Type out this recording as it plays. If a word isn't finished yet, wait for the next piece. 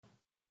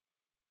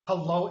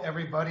Hello,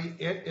 everybody.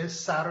 It is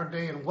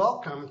Saturday, and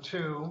welcome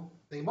to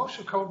the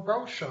Emotion Code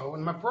Bro Show.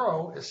 And my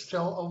bro is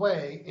still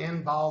away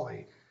in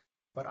Bali,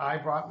 but I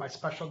brought my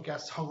special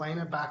guest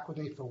Helena back with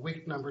me for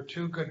week number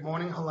 2. Good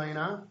morning,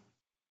 Helena.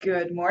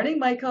 Good morning,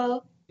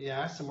 Michael.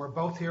 Yes, and we're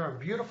both here on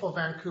beautiful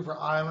Vancouver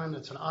Island.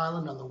 It's an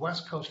island on the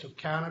west coast of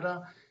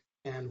Canada,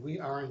 and we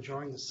are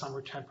enjoying the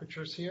summer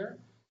temperatures here.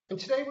 And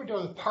today we're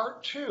doing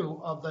part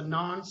 2 of the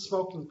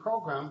non-smoking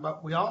program,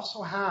 but we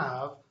also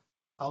have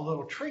a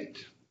little treat.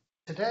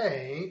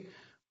 Today,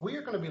 we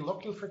are going to be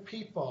looking for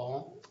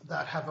people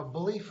that have a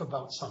belief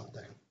about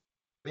something.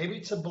 Maybe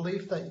it's a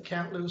belief that you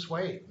can't lose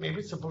weight. Maybe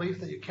it's a belief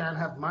that you can't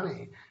have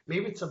money.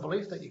 Maybe it's a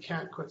belief that you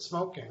can't quit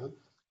smoking.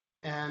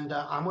 And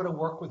I'm going to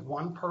work with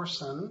one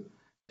person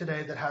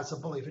today that has a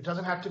belief. It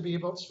doesn't have to be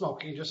about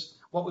smoking. Just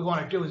what we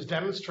want to do is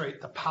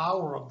demonstrate the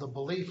power of the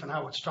belief and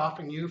how it's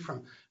stopping you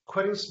from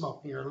quitting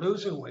smoking or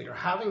losing weight or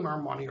having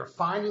more money or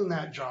finding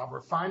that job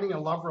or finding a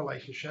love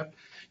relationship.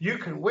 You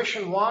can wish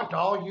and want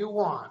all you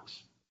want.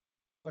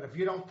 But if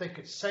you don't think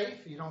it's safe,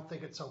 you don't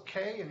think it's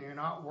okay, and you're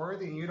not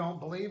worthy and you don't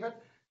believe it,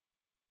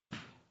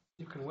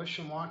 you can wish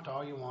and want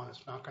all you want.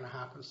 It's not going to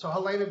happen. So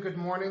Helena, good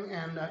morning,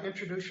 and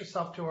introduce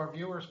yourself to our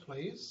viewers,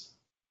 please.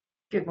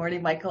 Good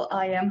morning, Michael.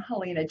 I am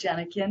Helena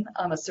Janikin.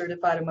 I'm a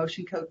certified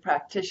emotion code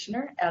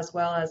practitioner as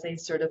well as a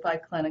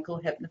certified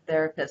clinical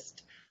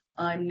hypnotherapist.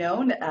 I'm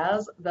known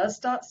as the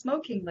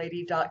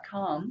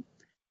StopSmokingLady.com.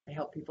 I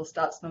help people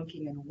stop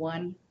smoking in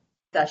one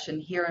session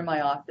here in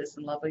my office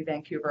in lovely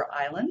Vancouver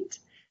Island.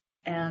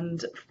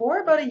 And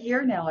for about a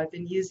year now, I've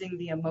been using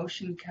the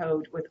emotion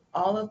code with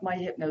all of my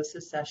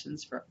hypnosis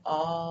sessions for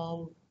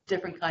all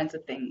different kinds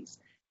of things.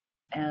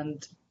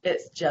 And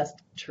it's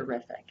just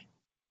terrific.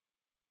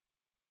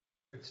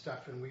 Good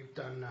stuff. And we've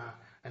done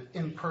an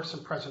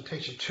in-person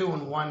presentation, 2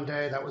 in one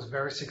day. That was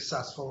very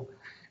successful.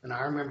 And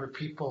I remember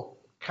people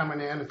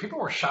coming in, and people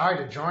were shy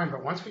to join,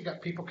 but once we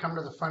got people coming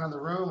to the front of the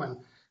room, and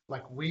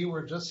like we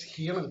were just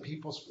healing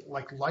people's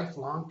like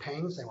lifelong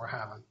pains they were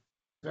having.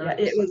 Yeah,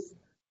 it was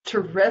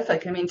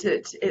terrific. I mean,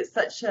 it's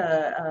such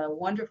a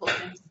wonderful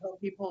thing to help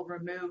people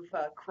remove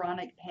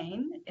chronic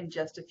pain in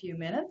just a few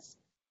minutes.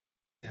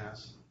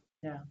 Yes.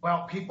 Yeah.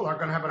 Well, people are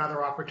going to have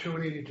another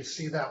opportunity to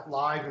see that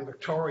live in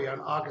Victoria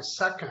on August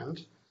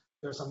 2nd.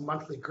 There's a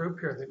monthly group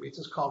here that meets.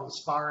 It's called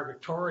Inspire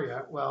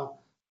Victoria. Well,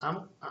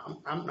 I'm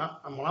going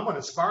to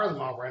inspire them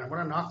all right. I'm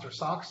going to knock their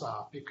socks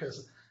off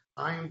because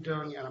I am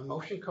doing an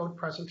emotion code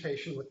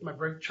presentation with my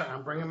big chart.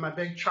 I'm bringing my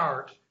big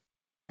chart,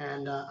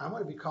 and I'm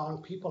going to be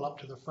calling people up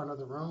to the front of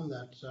the room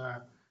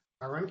that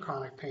are in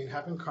chronic pain,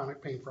 having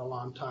chronic pain for a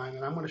long time,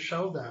 and I'm going to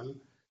show them,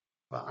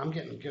 well, I'm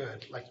getting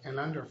good, like in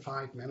under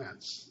 5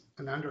 minutes.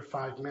 In under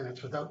 5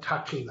 minutes, without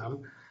touching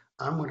them,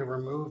 I'm going to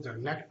remove their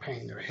neck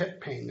pain, their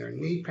hip pain, their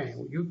knee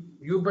pain.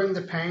 You bring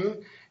the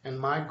pain, and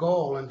my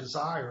goal and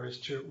desire is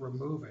to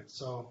remove it.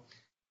 So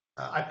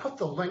I put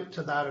the link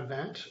to that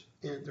event.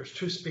 There's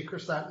 2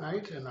 speakers that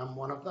night, and I'm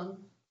one of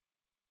them.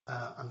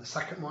 I'm the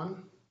second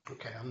one.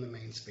 Okay, I'm the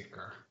main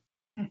speaker.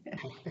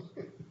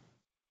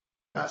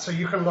 So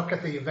you can look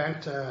at the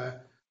event.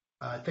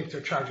 I think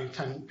they're charging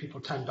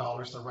people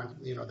 $10 to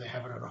rent. They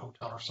have it at a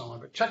hotel or somewhere.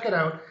 But check it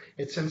out.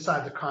 It's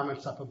inside the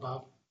comments up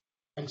above.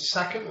 And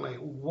secondly,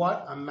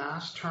 what a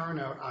mass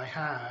turnout I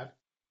had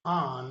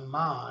on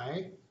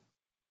my,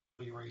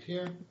 right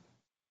here.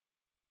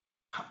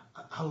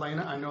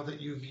 Helena, I know that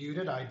you viewed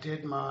it. I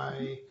did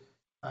my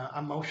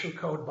emotion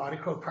code, body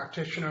code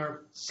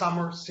practitioner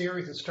summer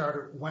series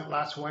that went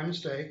last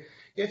Wednesday.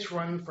 It's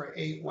running for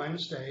 8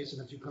 Wednesdays.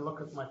 And if you can look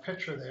at my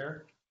picture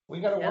there, we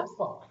got a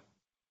workbook.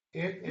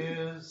 It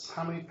is,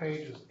 how many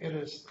pages? It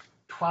is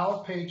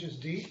 12 pages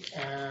deep,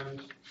 and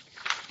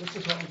this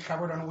is what we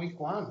covered on week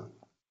 1.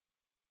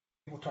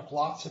 People took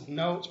lots of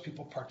notes,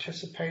 people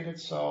participated,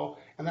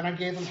 and then I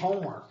gave them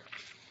homework.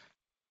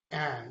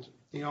 And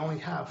you only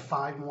have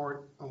 5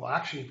 more, well,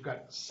 actually, you've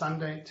got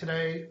Sunday,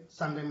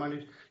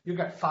 Monday, you've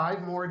got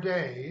 5 more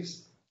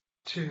days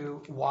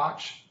to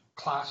watch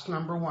class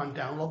number 1,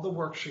 download the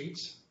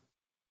worksheets.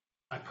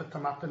 I put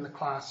them up in the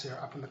class here,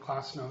 up in the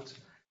class notes.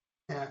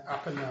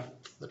 Up in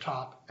the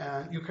top,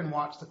 and you can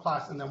watch the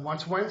class. And then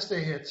once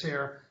Wednesday hits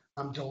here,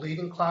 I'm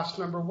deleting class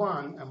number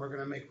 1, and we're going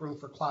to make room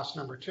for class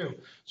number 2.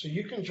 So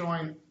you can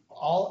join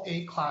all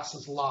 8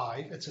 classes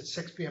live. It's at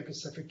 6 p.m.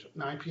 Pacific,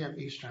 9 p.m.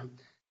 Eastern.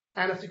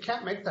 And if you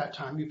can't make that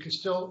time, you can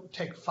still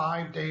take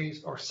 5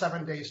 days or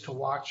 7 days to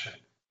watch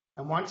it.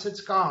 And once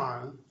it's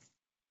gone,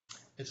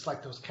 it's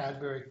like those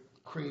Cadbury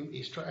cream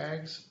Easter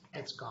eggs.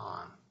 It's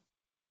gone.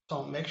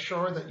 So make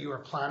sure that you are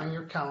planning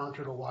your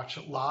calendar to watch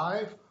it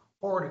live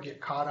or to get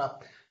caught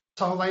up.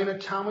 So Helena,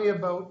 tell me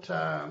about,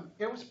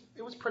 it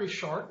was pretty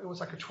short. It was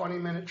like a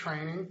 20-minute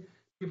training.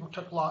 People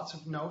took lots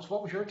of notes.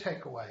 What was your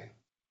takeaway?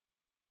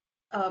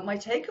 My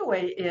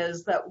takeaway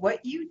is that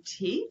what you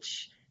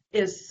teach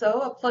is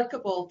so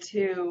applicable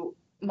to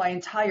my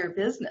entire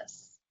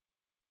business.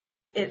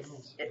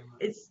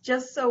 It's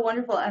just so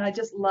wonderful, and I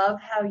just love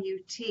how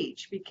you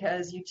teach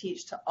because you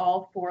teach to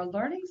all 4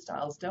 learning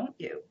styles, don't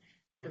you?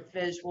 the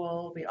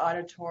visual, the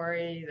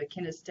auditory, the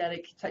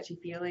kinesthetic,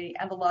 touchy-feely,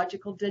 and the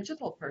logical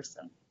digital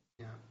person.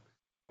 Yeah.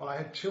 Well, I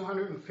had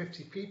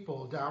 250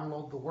 people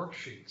download the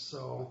worksheet,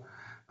 so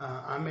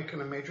I'm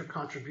making a major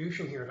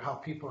contribution here to how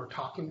people are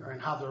talking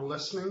and how they're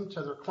listening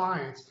to their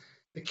clients.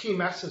 The key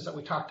message that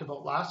we talked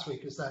about last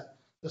week is that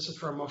this is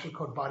for emotion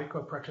code, body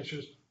code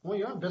practitioners. Well,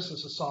 you're in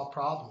business to solve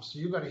problems, so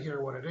you got to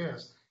hear what it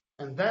is.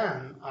 And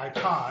then I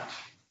taught,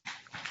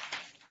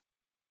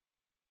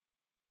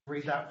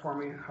 read that for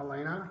me,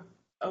 Helena.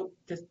 Oh,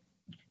 just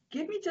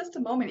give me just a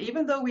moment.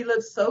 Even though we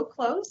live so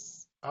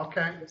close,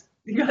 Okay.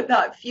 you got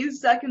that few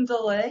second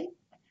delay,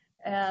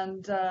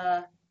 and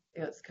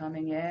it's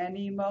coming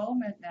any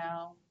moment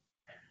now.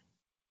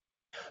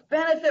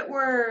 Benefit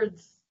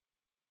words.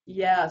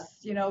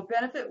 Yes,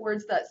 benefit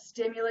words that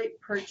stimulate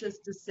purchase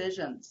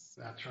decisions.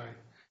 That's right.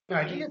 Now,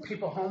 I did give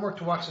people homework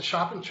to watch the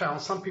shopping channel.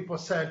 Some people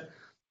said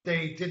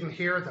they didn't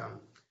hear them.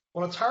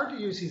 Well, it's hard to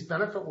use these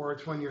benefit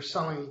words when you're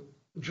selling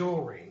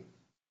jewelry.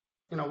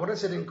 What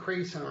does it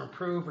increase and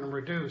improve and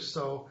reduce?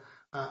 So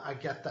I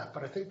get that,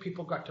 but I think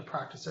people got to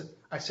practice it.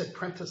 I said,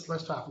 print this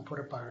list off and put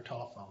it by your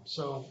telephone.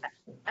 So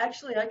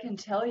actually, I can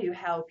tell you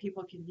how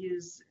people can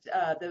use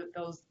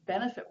those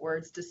benefit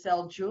words to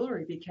sell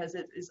jewelry, because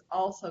it is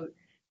also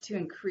to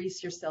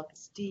increase your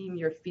self-esteem,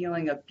 your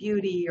feeling of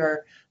beauty,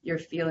 or your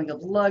feeling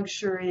of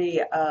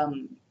luxury.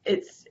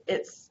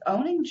 It's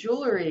owning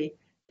jewelry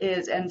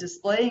is and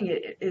displaying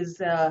it is.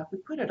 We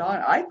put it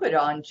on. I put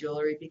on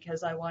jewelry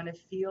because I want to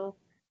feel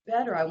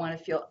better. I want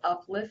to feel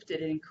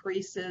uplifted. It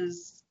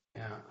increases.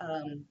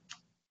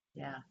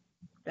 Yeah.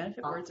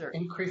 Benefit words are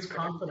increased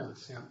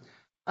confidence.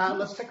 Yeah.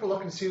 Let's take a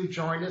look and see who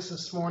joined us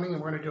this morning,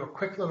 and we're going to do a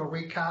quick little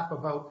recap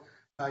about.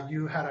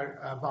 You had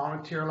a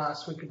volunteer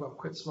last week about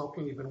quit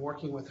smoking. You've been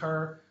working with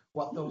her,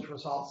 what those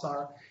results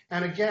are.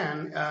 And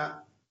again,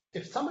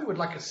 if somebody would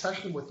like a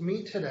session with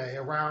me today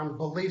around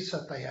beliefs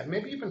that they had,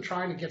 maybe even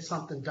trying to get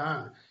something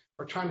done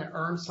or trying to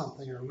earn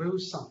something or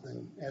lose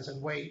something as in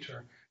weight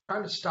or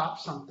trying to stop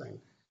something,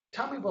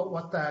 tell me about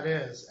what that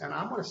is. And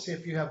I want to see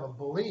if you have a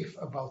belief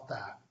about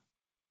that.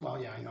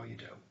 Well, yeah, I know you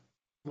do.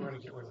 We're going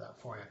to get rid of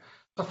that for you.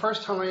 So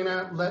first,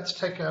 Helena, let's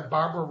take a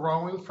Barbara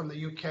Rowing from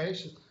the UK.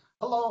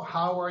 Hello,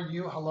 how are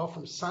you? Hello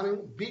from sunny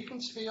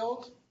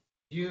Beaconsfield,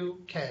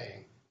 UK.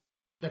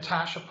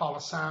 Natasha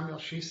Paula Samuel,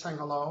 she's saying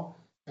hello,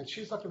 and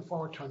she's looking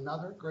forward to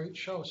another great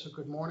show. So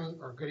good morning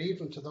or good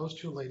evening to those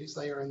two ladies.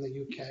 They are in the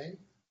UK.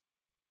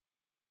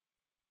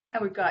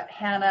 And we've got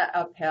Hannah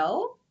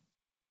Appel,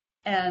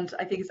 and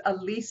I think it's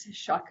Elise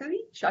Shaki.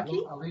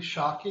 Elise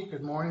Shaki,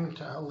 good morning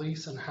to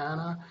Elise and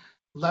Hannah.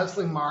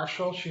 Leslie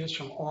Marshall, she is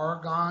from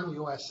Oregon,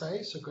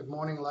 USA. So good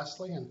morning,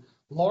 Leslie. And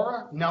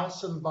Laura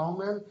Nelson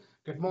Bowman.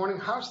 Good morning.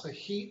 How's the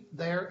heat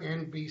there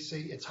in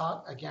BC? It's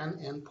hot again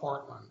in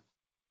Portland.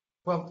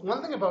 Well,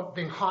 one thing about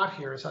being hot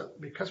here is that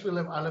because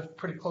I live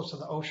pretty close to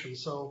the ocean,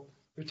 so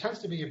there tends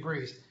to be a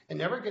breeze. It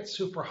never gets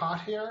super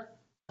hot here,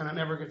 and it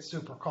never gets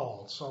super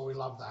cold, so we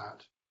love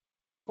that.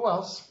 Who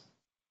else?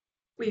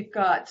 We've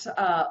got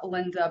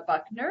Linda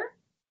Buckner.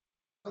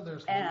 Oh,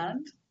 there's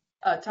and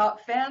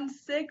top fan,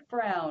 Sig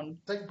Brown.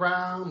 Sig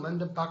Brown,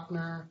 Linda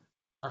Buckner,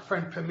 our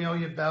friend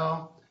Pamelia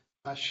Bell.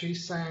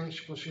 She's saying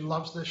she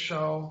loves this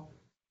show.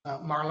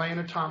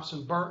 Marlena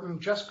Thompson Burton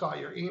just got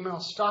your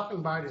email,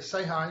 stopping by to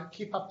say hi.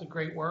 Keep up the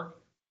great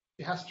work.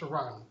 She has to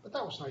run, but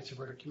that was nice of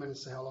her to come in and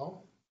say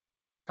hello.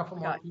 A couple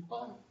more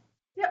people.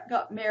 Yep,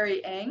 got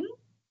Mary Eng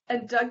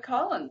and Doug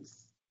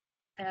Collins.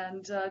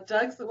 And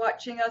Doug's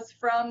watching us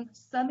from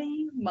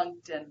sunny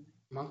Moncton.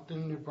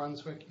 Moncton, New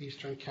Brunswick,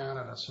 Eastern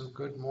Canada. So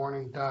good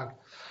morning, Doug.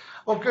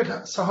 Well,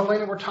 good. So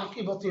Helena, we're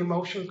talking about the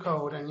emotion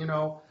code, and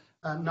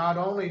not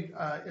only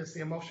is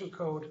the emotion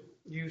code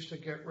used to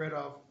get rid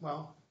of,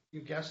 well, you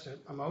guessed it,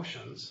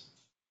 emotions.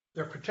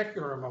 They're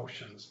particular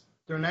emotions.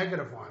 They're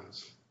negative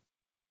ones.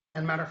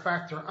 And matter of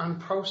fact, they're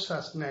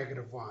unprocessed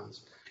negative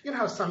ones. You know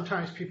how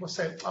sometimes people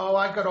say, oh,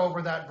 I got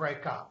over that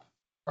breakup,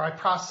 or I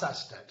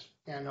processed it.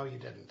 Yeah, no, you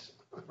didn't,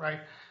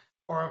 right?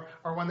 Or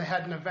when they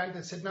had an event,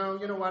 they said, no,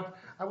 you know what,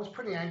 I was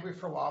pretty angry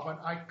for a while,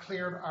 but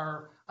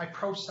I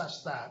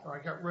processed that, or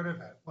I got rid of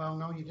it. Well,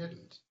 no, you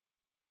didn't.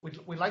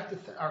 We like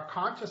to, our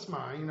conscious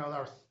mind,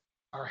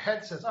 our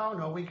head says, oh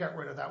no, we got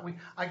rid of that.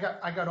 I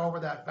got over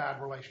that bad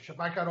relationship.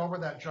 I got over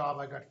that job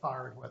I got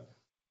fired with.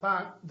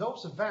 But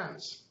those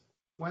events,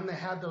 when they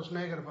had those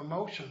negative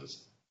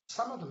emotions,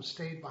 some of them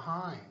stayed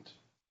behind,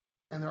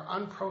 and they're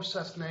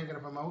unprocessed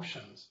negative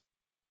emotions.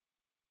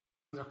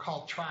 And they're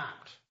called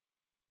trapped.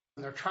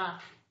 And they're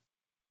trapped.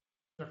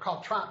 They're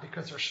called trapped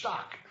because they're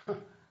stuck.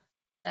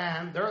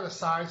 And they're the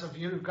size of,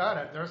 you got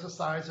it, there's the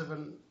size of is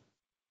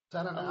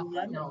that an apple?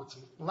 Lemon? No, it's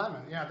a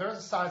lemon. Yeah, they're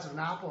the size of an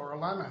apple or a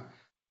lemon.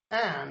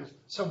 And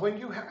so when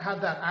you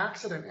had that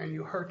accident and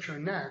you hurt your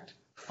neck,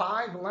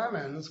 5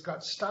 lemons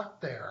got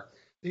stuck there.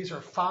 These are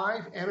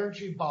 5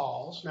 energy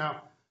balls.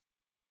 Now,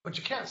 but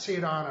you can't see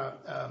it on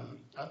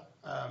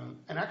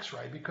an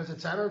X-ray because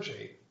it's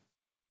energy.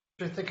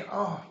 You're thinking,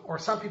 oh, or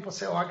some people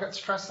say, oh, I got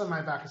stress on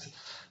my back. I said,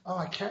 oh,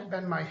 I can't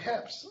bend my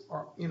hips.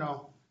 Or,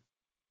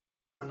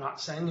 I'm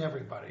not saying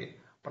everybody,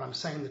 But I'm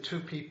saying the two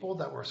people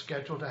that were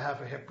scheduled to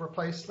have a hip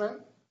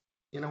replacement,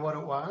 you know what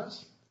it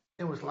was?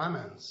 It was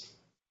lemons.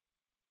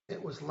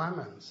 It was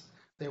lemons.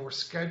 They were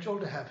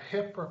scheduled to have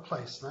hip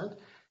replacement.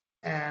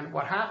 And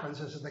what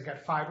happens is they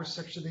get 5 or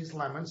 6 of these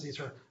lemons. These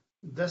are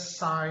this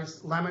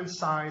size, lemon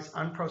size,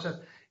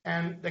 unprocessed,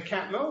 and they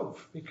can't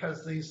move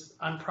because these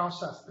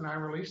unprocessed, and I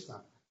release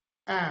them.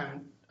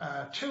 And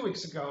 2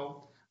 weeks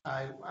ago,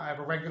 I have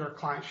a regular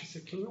client. She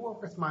said, can you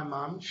work with my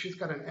mom? She's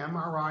got an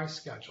MRI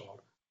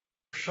scheduled.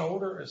 Her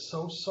shoulder is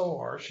so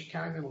sore, she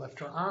can't even lift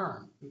her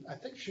arm. I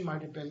think she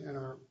might have been in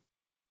her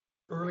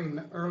early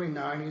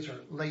 90s or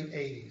late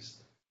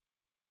 80s.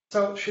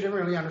 So she didn't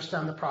really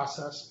understand the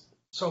process.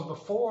 So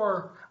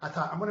before, I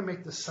thought, I'm going to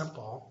make this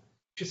simple.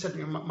 She said,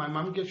 my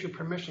mom gives you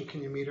permission.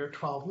 Can you meet her at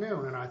 12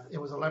 noon? And it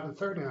was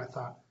 11:30, and I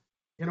thought,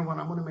 you know what?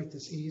 I'm going to make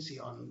this easy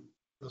on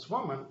this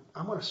woman.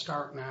 I'm going to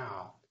start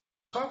now.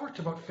 So I worked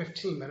about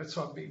 15 minutes.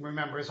 So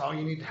remember, is all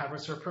you need to have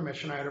is her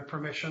permission. I had her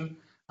permission.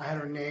 I had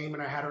her name,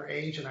 and I had her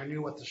age, and I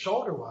knew what the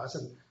shoulder was.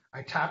 And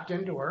I tapped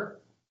into her,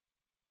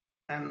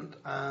 and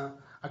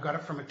I got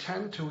it from a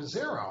 10 to a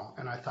 0.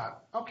 And I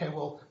thought, okay,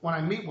 well, when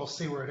I meet, we'll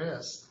see where it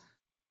is.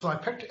 So I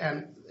picked,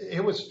 and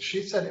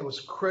she said it was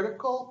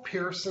critical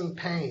piercing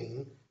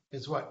pain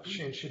is what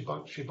she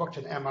booked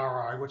an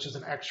MRI, which is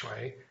an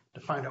x-ray,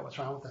 to find out what's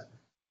wrong with it.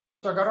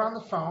 So I got her on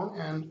the phone,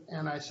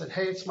 and I said,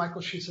 hey, it's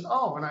Michael. She said,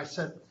 oh, and I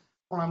said,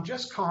 well, I'm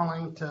just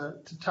calling to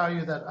tell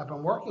you that I've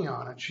been working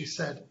on it. She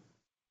said,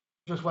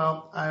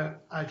 well,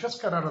 I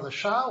just got out of the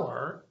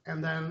shower,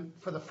 and then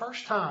for the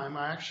first time,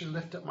 I actually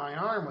lifted my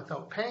arm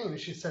without pain. And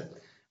she said,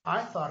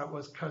 I thought it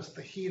was because of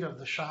the heat of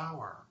the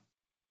shower.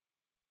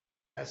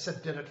 I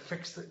said,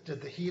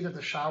 did the heat of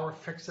the shower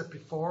fix it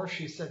before?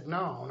 She said,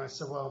 no. And I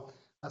said, well,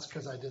 that's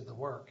because I did the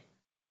work.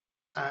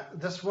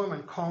 This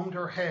woman combed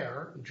her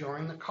hair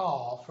during the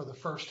call for the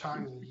first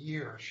time in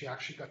years. She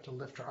actually got to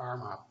lift her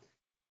arm up.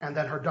 And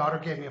then her daughter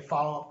gave me a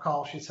follow-up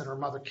call. She said her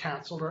mother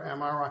canceled her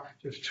MRI.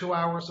 She was 2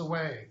 hours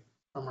away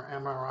from her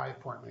MRI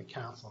appointment and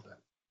canceled it.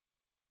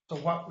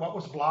 So what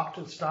was blocked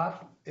and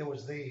stuff? It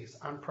was these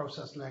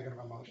unprocessed negative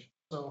emotions.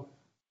 So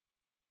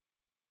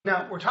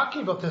now we're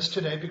talking about this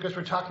today because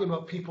we're talking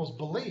about people's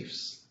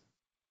beliefs.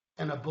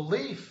 And a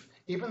belief,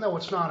 even though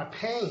it's not a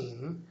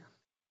pain,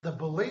 the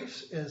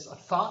belief is a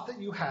thought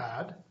that you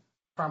had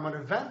from an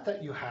event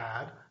that you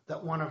had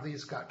that one of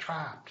these got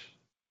trapped.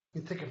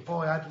 You're thinking,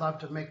 boy, I'd love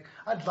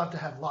to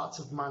have lots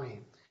of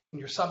money. And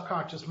your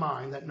subconscious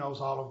mind that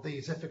knows all of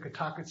these, if it could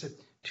talk, it said,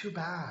 too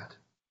bad.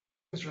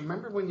 Because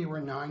remember when you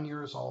were 9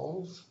 years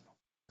old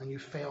and you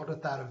failed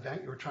at that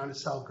event? You were trying to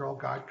sell Girl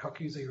Guide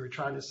cookies, or you were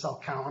trying to sell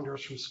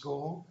calendars from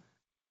school,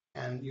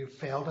 and you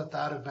failed at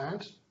that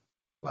event?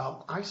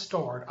 Well, I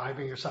stored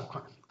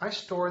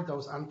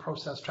those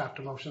unprocessed trapped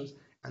emotions,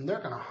 and they're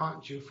going to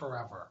haunt you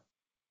forever.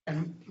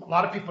 And a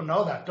lot of people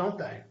know that, don't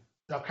they?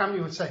 They'll come to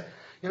you and say,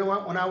 you know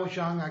what, when I was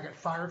young, I got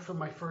fired from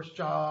my first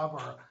job,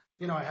 or,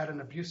 I had an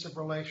abusive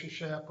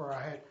relationship, or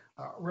I had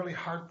a really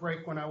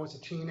heartbreak when I was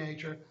a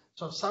teenager.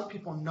 So some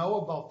people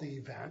know about the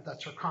event.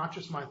 That's their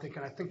conscious mind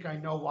thinking, I think I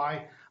know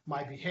why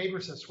my behavior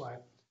is this way.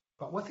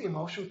 But with the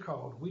emotion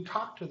code, we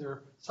talk to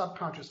their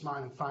subconscious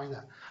mind and find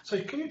that. So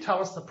can you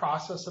tell us the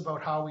process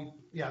about how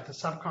the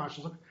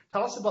subconscious,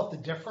 tell us about the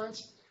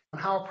difference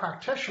and how a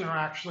practitioner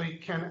actually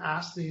can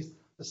ask the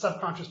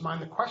subconscious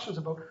mind the questions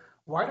about,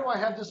 why do I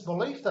have this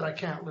belief that I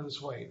can't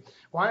lose weight?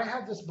 Why do I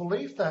have this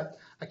belief that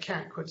I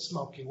can't quit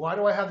smoking? Why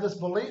do I have this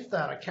belief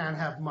that I can't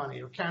have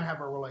money or can't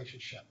have a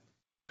relationship?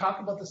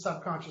 Talk about the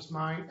subconscious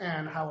mind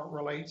and how it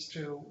relates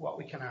to what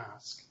we can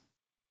ask.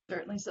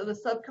 Certainly. So the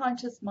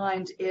subconscious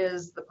mind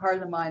is the part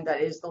of the mind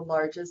that is the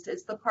largest.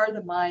 It's the part of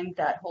the mind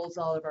that holds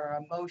all of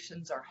our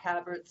emotions, our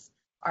habits,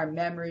 our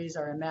memories,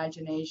 our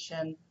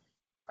imagination,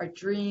 our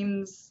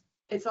dreams.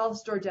 It's all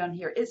stored down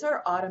here. It's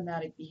our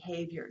automatic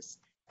behaviors.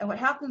 And what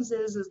happens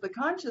is the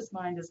conscious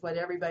mind is what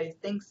everybody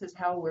thinks is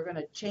how we're going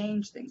to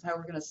change things, how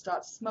we're going to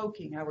stop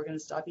smoking, how we're going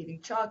to stop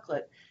eating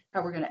chocolate,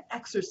 how we're going to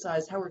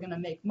exercise, how we're going to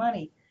make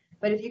money.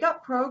 But if you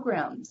got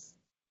programs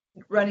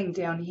running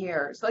down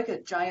here, it's like a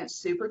giant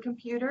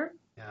supercomputer.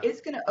 Yeah. It's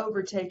going to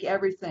overtake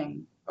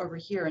everything over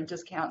here and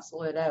just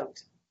cancel it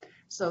out.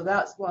 So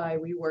that's why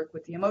we work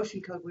with the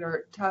emotion code. We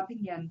are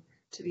tapping in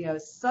to the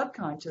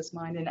subconscious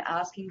mind and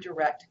asking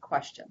direct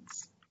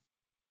questions.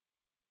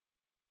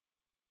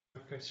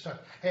 Good stuff.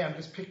 Hey, I'm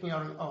just picking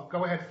out. Oh,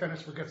 go ahead,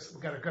 finish. We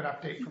got a good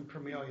update from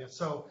Amelia.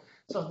 So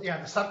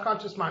yeah, the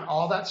subconscious mind,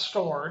 all that's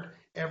stored.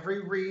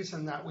 Every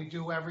reason that we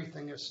do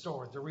everything is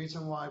stored. The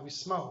reason why we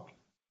smoke,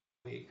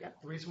 the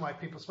reason why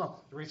people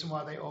smoke, the reason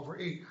why they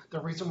overeat,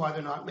 the reason why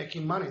they're not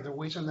making money, the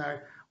reason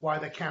why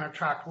they can't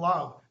attract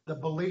love, the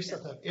beliefs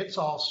of it's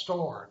all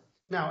stored.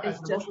 Now, as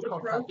an emotion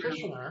code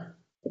practitioner,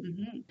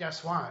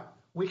 guess what?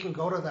 We can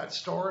go to that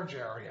storage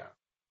area.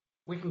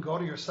 We can go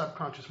to your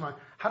subconscious mind.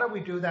 How do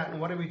we do that, and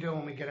what do we do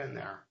when we get in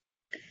there?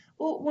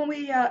 Well, when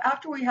we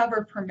after we have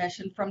our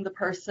permission from the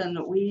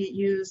person, we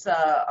use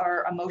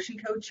our emotion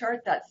code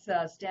chart that's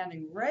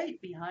standing right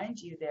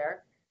behind you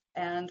there,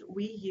 and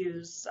we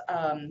use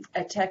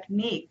a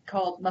technique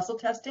called muscle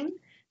testing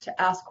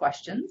to ask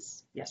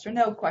questions, yes or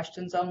no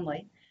questions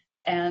only.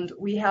 And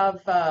we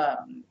have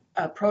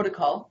a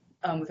protocol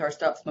with our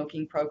Stop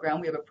Smoking program.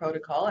 We have a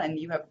protocol, and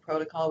you have a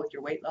protocol with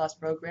your weight loss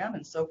program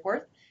and so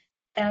forth.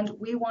 And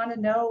we want to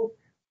know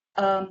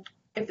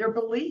if their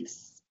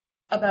beliefs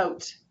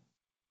about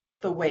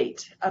the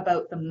weight,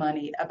 about the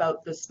money,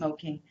 about the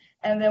smoking.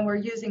 And then we're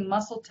using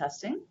muscle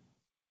testing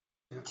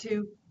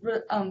to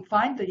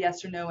find the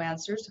yes or no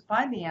answers, to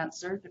find the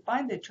answer, to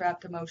find the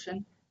trapped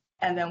emotion,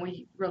 and then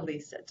we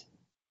release it.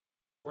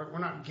 We're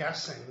not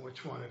guessing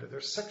which one it is.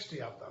 There's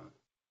 60 of them.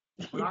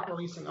 We're not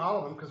releasing all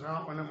of them because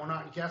we're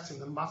not guessing.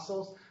 The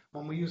muscles,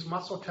 when we use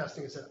muscle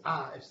testing, it says,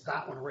 it's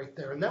that one right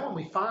there. And then when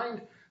we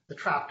find the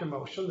trapped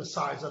emotion, the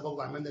size of a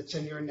lemon that's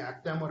in your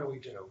neck, then what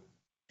do?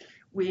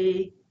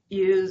 We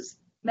use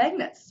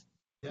magnets.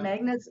 Yeah.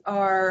 Magnets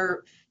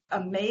are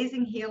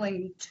amazing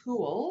healing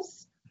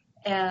tools,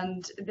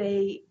 and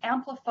they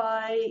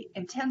amplify,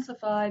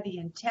 intensify the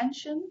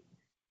intention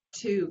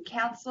to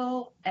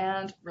cancel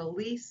and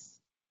release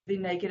the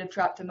negative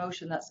trapped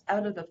emotion that's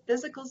out of the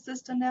physical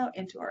system now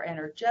into our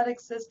energetic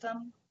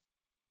system.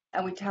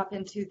 And we tap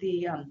into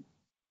the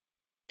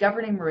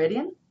governing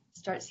meridian,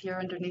 starts here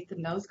underneath the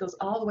nose, goes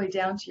all the way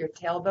down to your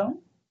tailbone.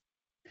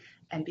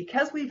 And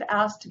because we've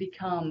asked to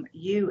become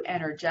you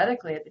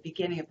energetically at the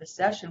beginning of the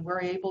session,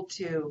 we're able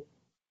to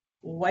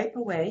wipe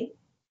away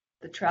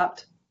the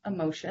trapped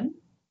emotion,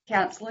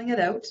 canceling it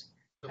out,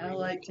 kind of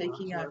like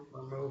taking a...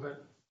 Remove it.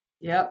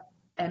 Yep,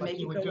 and make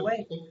it go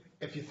away.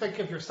 If you think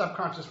of your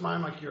subconscious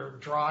mind like your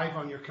drive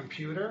on your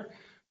computer,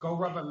 go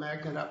rub a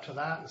magnet up to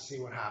that and see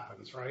what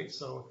happens, right?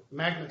 So the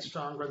magnet's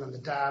stronger than the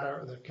data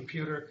or the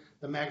computer.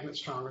 The magnet's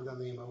stronger than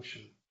the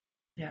emotion.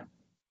 Yeah.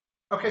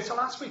 Okay, so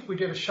last week we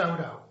did a shout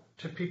out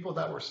to people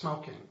that were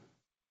smoking.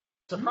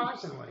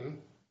 Surprisingly,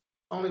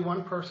 only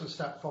one person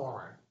stepped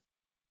forward.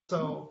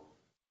 So,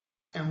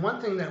 and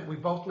one thing that we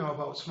both know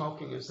about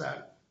smoking is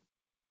that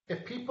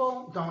if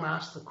people don't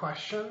ask the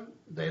question,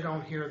 they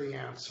don't hear the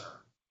answer,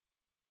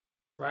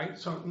 right?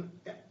 So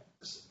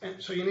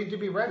you need to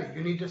be ready.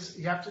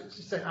 You have to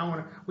say,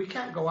 we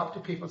can't go up to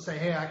people and say,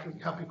 hey, I can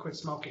help you quit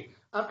smoking.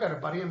 I've got a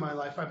buddy in my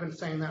life, I've been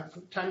saying that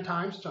 10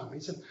 times to him. He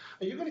said,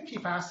 are you going to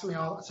keep asking me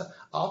all that? I said,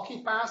 I'll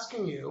keep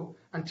asking you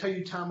until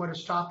you tell me to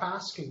stop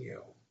asking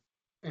you.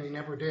 And he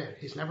never did.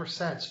 He's never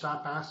said,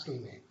 stop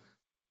asking me.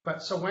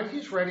 But so when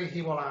he's ready,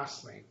 he will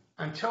ask me.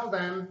 Until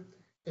then,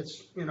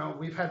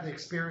 we've had the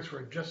experience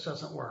where it just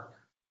doesn't work.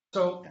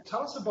 So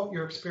tell us about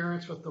your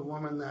experience with the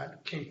woman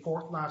that came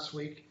forth last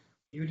week.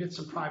 You did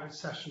some private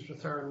sessions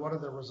with her, and what are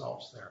the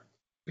results there?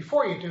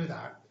 Before you do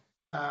that,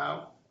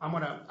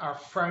 our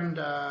friend,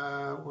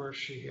 where is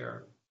she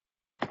here?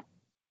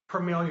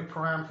 Permelia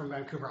Param from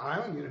Vancouver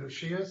Island, you know who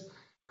she is.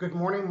 Good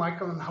morning,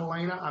 Michael and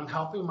Helena. I'm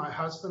helping my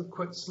husband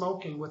quit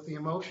smoking with the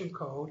emotion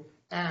code,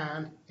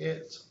 and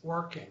it's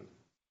working.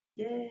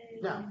 Yay.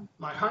 Now,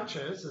 my hunch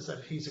is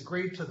that he's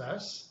agreed to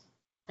this,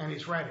 and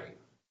he's ready.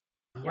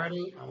 I'm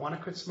ready. I want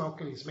to quit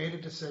smoking. He's made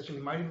a decision.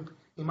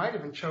 He might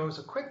even chose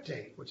a quit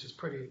date, which is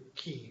pretty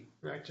key,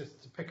 right?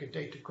 Just to pick a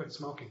date to quit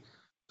smoking.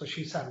 So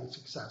she's having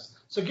success.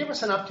 So give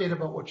us an update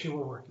about what you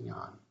were working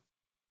on.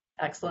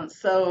 Excellent.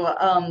 So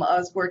I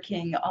was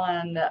working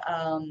on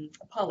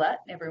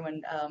Paulette.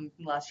 Everyone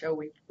from last show,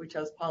 we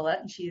chose Paulette,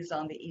 and she's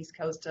on the east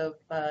coast of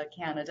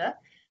Canada.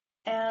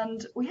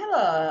 And we had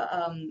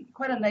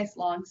quite a nice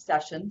long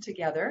session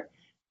together.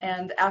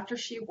 And after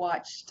she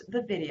watched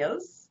the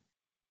videos,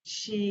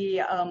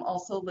 she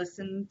also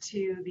listened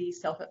to the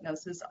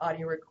self-hypnosis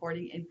audio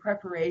recording in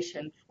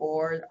preparation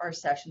for our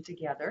session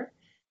together.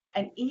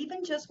 And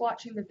even just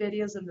watching the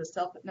videos and the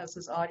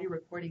self-hypnosis audio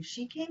recording,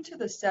 she came to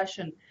the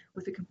session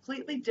with a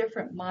completely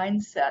different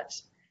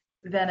mindset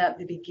than at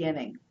the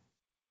beginning.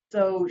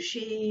 So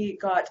she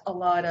got a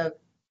lot of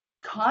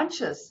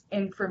conscious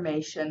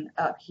information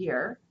up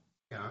here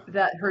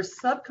that her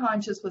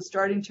subconscious was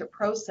starting to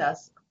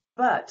process,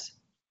 but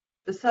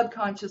the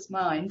subconscious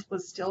mind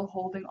was still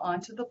holding on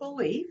to the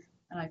belief,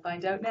 and I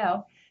find out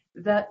now,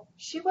 that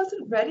she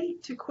wasn't ready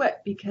to quit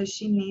because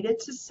she needed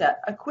to set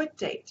a quit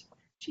date.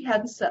 She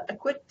hadn't set a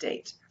quit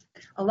date.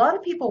 A lot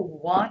of people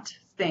want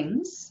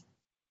things,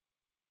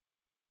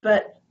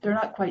 but they're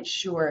not quite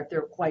sure if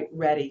they're quite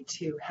ready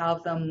to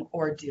have them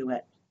or do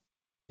it.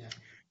 Yeah.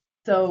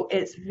 So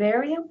it's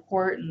very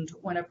important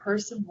when a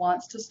person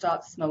wants to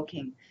stop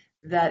smoking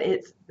that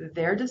it's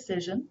their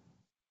decision,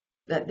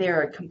 that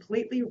they're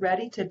completely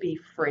ready to be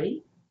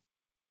free,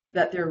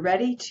 that they're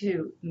ready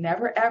to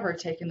never ever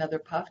take another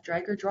puff,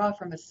 drag, or draw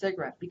from a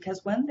cigarette.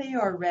 Because when they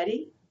are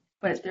ready,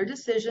 when it's their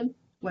decision,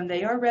 when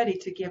they are ready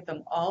to give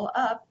them all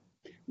up,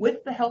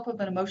 with the help of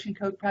an emotion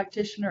code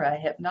practitioner, a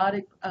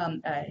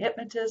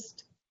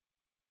hypnotist,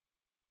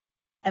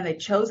 and they've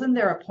chosen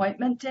their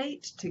appointment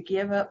date to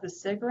give up the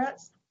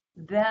cigarettes,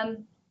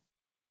 then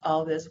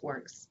all this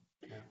works.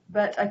 Yeah.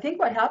 But I think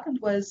what happened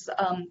was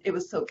it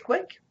was so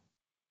quick,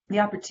 the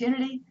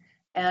opportunity,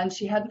 and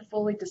she hadn't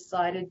fully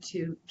decided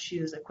to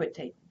choose a quit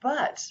date.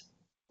 But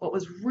what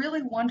was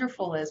really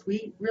wonderful is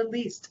we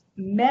released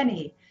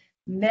many,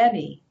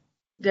 many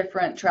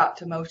different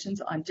trapped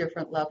emotions on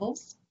different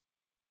levels.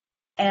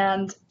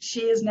 and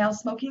she is now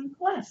smoking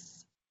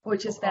less,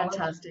 which is Well,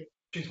 fantastic.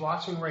 she's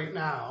watching right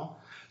now,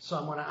 so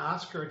I'm going to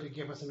ask her to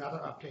give us another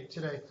update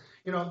today.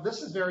 You know,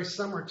 this is very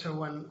similar to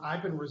when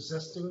I've been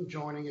resisting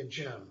joining a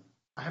gym.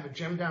 I have a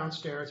gym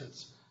downstairs.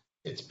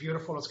 It's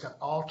beautiful. It's got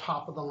all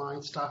top of the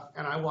line stuff,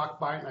 and I walk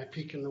by it and I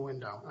peek in the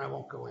window and I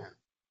won't go in.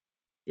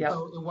 Yep.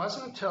 So it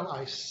wasn't until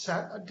I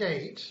set a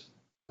date.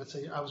 Let's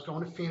say I was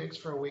going to Phoenix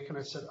for a week, and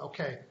I said,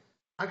 okay,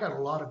 I got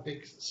a lot of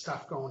big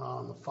stuff going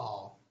on in the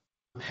fall.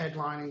 I'm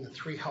headlining the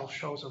 3 health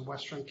shows in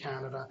Western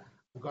Canada.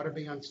 I've got to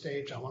be on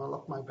stage. I want to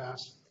look my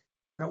best.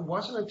 And it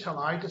wasn't until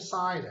I've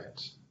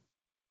decided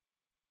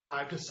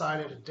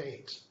a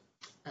date.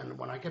 And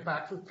when I get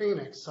back from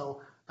Phoenix,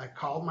 so I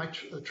called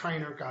the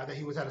trainer guy that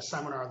he was at a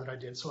seminar that I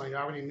did. So I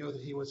already knew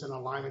that he was in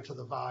alignment to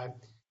the vibe.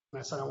 And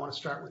I said, I want to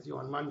start with you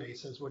on Monday. He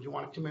says, would you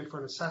want to come in for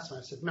an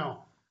assessment? I said,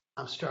 no,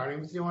 I'm starting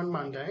with you on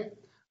Monday.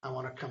 I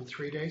want to come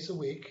 3 days a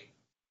week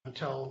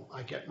until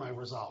I get my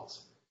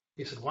results.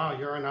 He said, wow,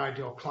 you're an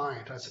ideal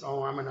client. I said,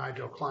 oh, I'm an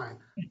ideal client.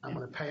 I'm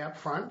going to pay up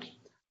front.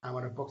 I'm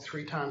going to book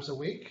 3 times a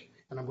week,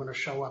 and I'm going to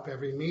show up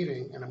every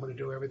meeting, and I'm going to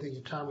do everything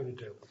you tell me to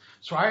do.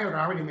 So I had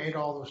already made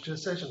all those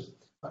decisions.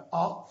 But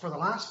for the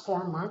last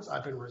 4 months,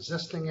 I've been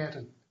resisting it.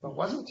 But it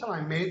wasn't until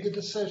I made the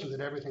decision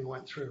that everything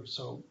went through.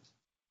 So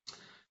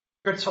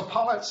good. So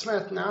Paulette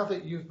Smith, now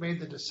that you've made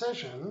the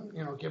decision,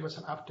 give us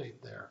an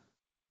update there.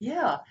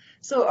 Yeah.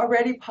 So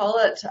already,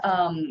 Paulette,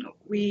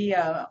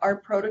 our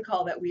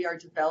protocol that we are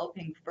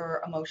developing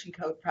for emotion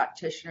code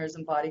practitioners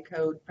and body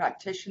code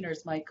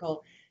practitioners,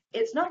 Michael,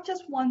 it's not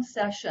just one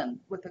session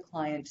with a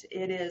client.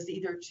 It is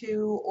either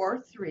 2 or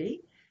 3.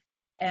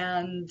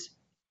 And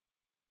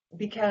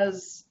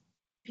because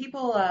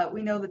people,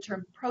 we know the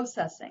term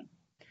processing.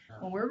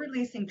 When we're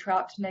releasing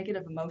trapped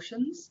negative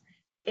emotions,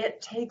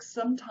 it takes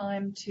some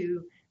time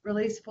to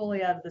release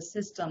fully out of the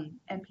system,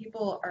 and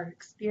people are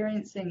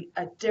experiencing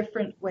a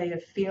different way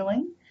of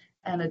feeling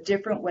and a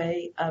different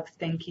way of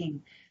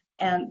thinking,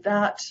 and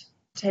that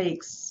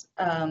takes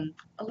a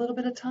little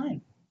bit of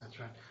time. That's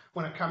right.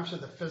 When it comes to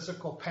the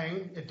physical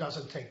pain, it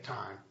doesn't take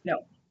time. No.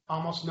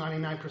 Almost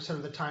 99%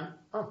 of the time,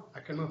 oh,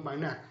 I can move my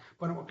neck.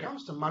 But when it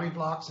comes to money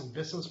blocks and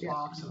business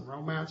blocks and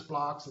romance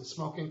blocks and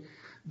smoking,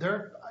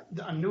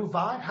 a new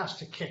vibe has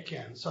to kick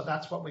in. So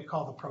that's what we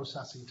call the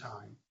processing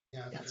time.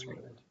 Yeah, that's right.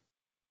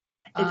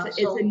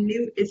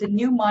 It's a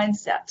new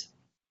mindset.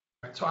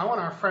 Right, so I want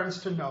our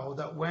friends to know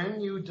that when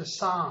you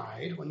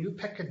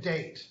pick a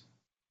date,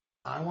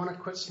 I want to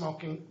quit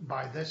smoking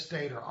by this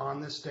date or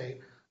on this date,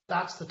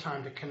 that's the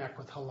time to connect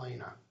with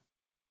Helena.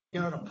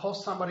 To pull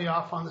somebody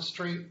off on the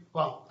street,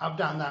 well, I've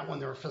done that when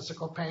there were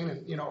physical pain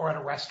and, or at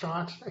a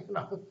restaurant,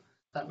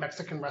 that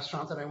Mexican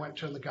restaurant that I went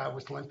to and the guy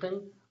was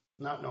limping.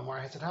 Not no more.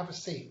 I said, have a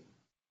seat.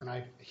 And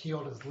I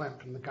healed his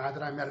limp. And the guy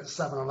that I met at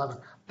 7-Eleven,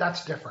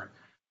 that's different.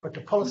 But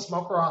to pull a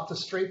smoker off the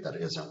street that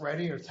isn't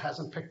ready or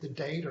hasn't picked a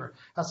date or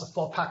has a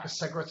full pack of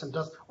cigarettes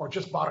or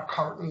just bought a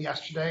carton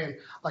yesterday and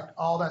like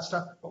all that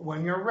stuff. But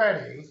when you're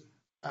ready,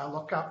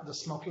 look up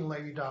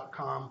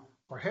thesmokinglady.com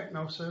for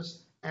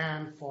hypnosis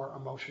and for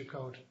emotion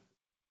code.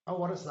 Oh,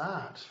 what is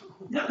that?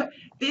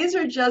 These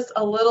are just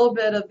a little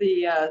bit of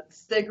the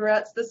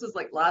cigarettes. This was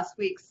like last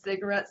week's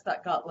cigarettes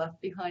that got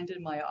left behind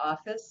in my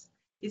office.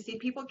 You see,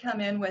 people come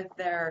in with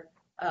their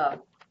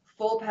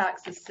full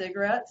packs of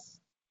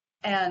cigarettes,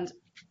 and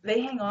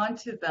they hang on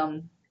to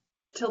them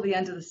till the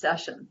end of the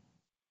session.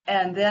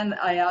 And then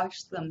I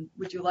ask them,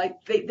 would you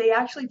like, they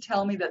actually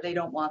tell me that they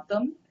don't want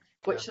them.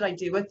 What should I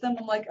do with them?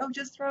 I'm like, oh,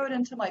 just throw it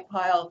into my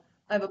pile.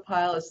 I have a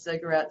pile of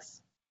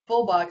cigarettes,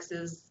 full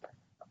boxes.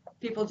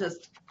 People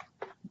just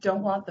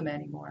don't want them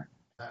anymore.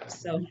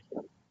 So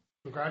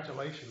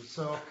congratulations.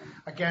 So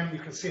again, you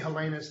can see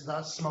Helena's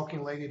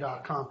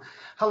thesmokinglady.com.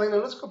 Helena,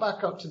 let's go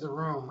back up to the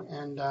room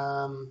and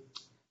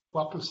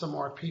welcome some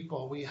more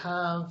people. We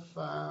have,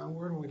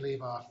 where do we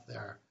leave off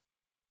there?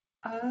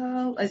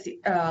 Let's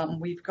see.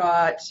 We've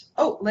got,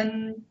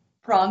 Lynn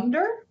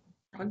Prongner.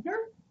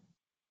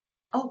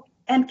 Oh,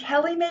 and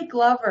Kelly Mae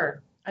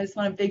Glover. I just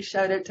want a big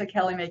shout out to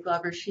Kelly Mae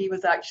Glover. She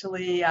was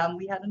actually,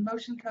 we had a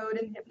emotion code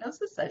and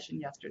hypnosis session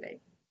yesterday.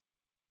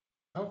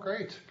 Oh,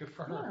 great. Good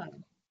for her. Yeah.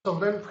 So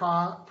Lynn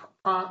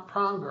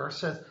Pronger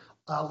says,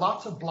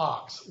 lots of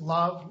blocks,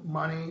 love,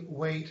 money,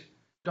 weight,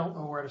 don't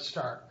know where to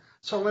start.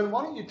 So Lynn,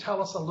 why don't you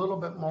tell us a little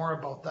bit more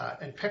about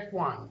that and pick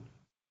one.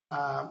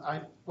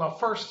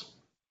 First,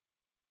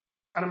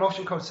 an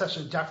emotion code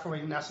session is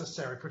definitely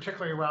necessary,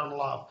 particularly around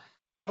love.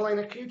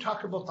 Helena, can you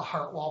talk about the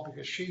heart wall?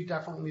 Because she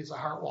definitely needs a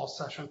heart wall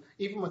session,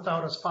 even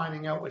without us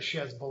finding out what she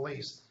has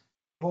beliefs.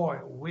 Boy,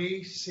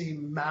 we see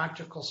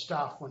magical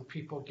stuff when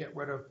people get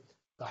rid of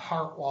the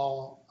heart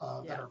wall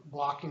that are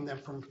blocking them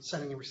from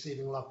sending and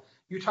receiving love.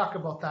 You talk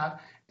about that.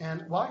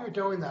 And while you're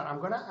doing that, I'm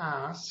going to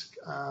ask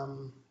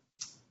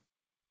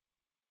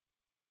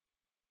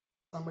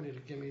somebody to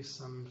give me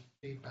some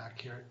feedback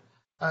here.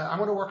 I'm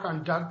going to work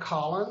on Doug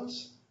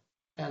Collins.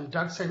 And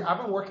Doug saying,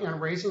 I've been working on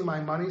raising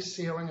my money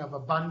ceiling of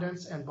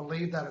abundance and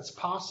believe that it's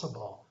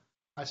possible.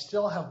 I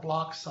still have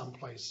blocks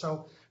someplace.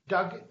 So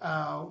Doug,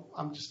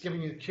 I'm just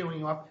queuing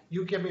you up.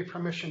 You give me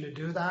permission to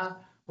do that.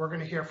 We're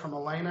going to hear from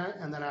Helena,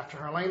 and then after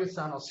Helena's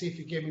done, I'll see if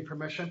you gave me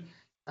permission.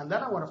 And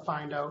then I want to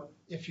find out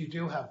if you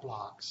do have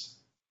blocks.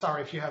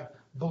 Sorry, if you have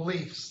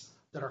beliefs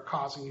that are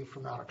causing you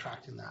from not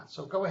attracting that.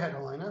 So go ahead,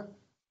 Helena.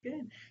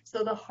 Good.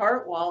 So the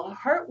heart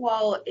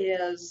wall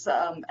is,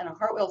 and a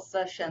heart wall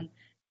session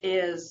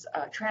is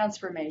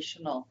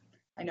transformational.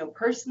 I know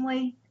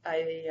personally,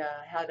 I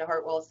had a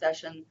heart wall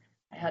session.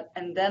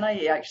 And then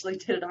I actually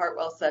did a heart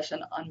wall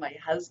session on my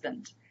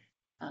husband.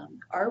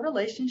 Our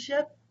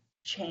relationship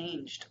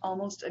changed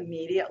almost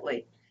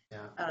immediately.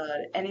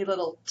 Yeah. Any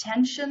little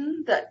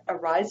tension that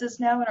arises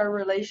now in our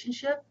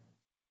relationship,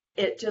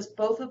 it just,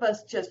 both of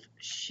us just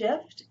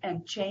shift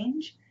and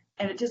change,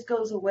 and it just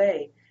goes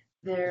away.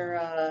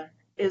 There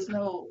is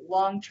no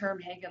long-term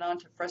hanging on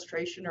to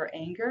frustration or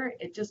anger.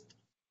 It just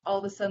all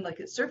of a sudden, like,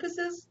 it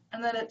surfaces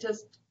and then it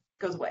just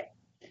goes away.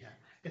 Yeah.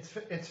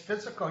 It's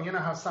physical. You know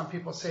how some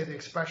people say the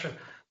expression,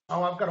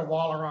 "Oh, I've got a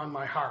wall around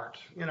my heart."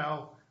 You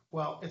know,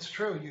 well, it's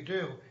true, you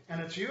do, and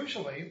it's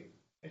usually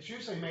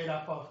made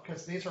up of,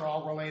 because these are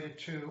all related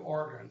to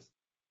organs.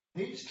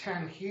 These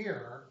 10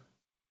 here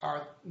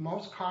are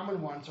most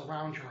common ones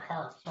around your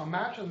heart. So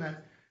imagine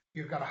that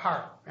you've got a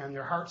heart, and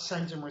your heart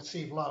sends and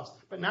receives love,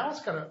 but now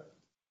it's got a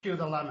cue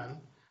the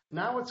lemon.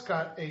 Now it's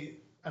got an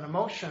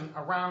emotion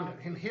around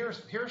it, and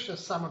here's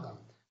just some of them: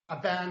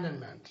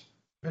 abandonment,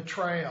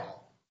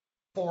 betrayal,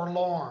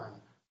 forlorn,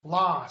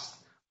 lost,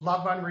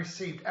 love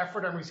unreceived,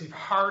 effort unreceived,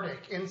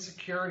 heartache,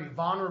 insecurity,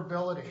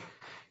 vulnerability.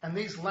 And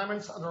these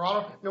lemons, they're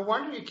all, no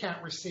wonder you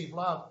can't receive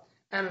love.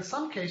 And in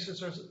some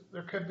cases,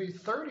 there could be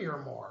 30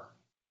 or more.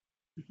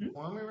 Mm-hmm.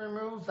 When we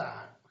remove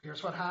that,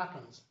 here's what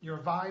happens. Your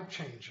vibe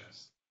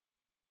changes.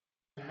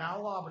 And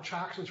now law of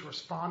attraction is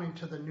responding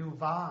to the new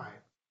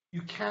vibe.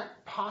 You can't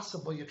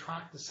possibly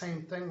attract the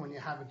same thing when you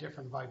have a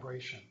different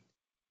vibration.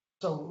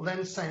 So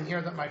Lynn's saying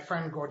here that my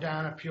friend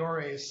Gordana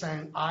Piore is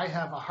saying, I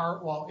have a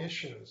heart wall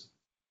issues.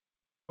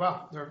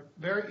 Well, they're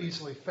very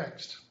easily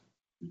fixed.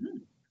 Mm-hmm.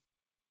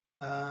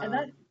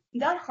 And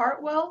that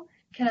heart wall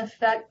can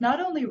affect not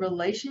only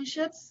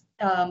relationships,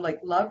 like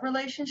love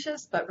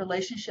relationships, but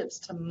relationships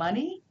to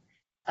money,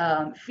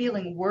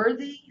 feeling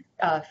worthy,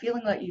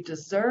 feeling like you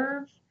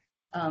deserve,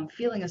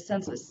 feeling a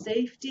sense of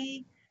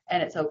safety,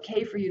 and it's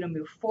okay for you to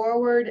move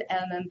forward,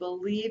 and then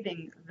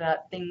believing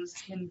that things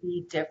can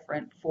be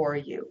different for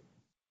you.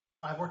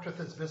 I worked with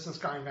this business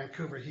guy in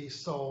Vancouver. He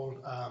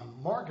sold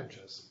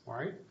mortgages,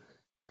 right?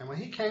 And when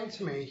he came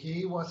to me,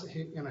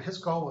 his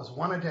goal was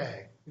one a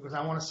day. He goes,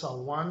 I want to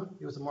sell one.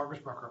 He was a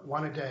mortgage broker,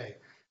 one a day.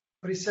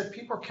 But he said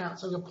people are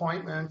canceling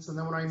appointments, and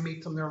then when I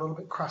meet them, they're a little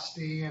bit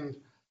crusty, and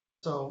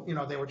so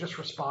they were just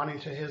responding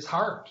to his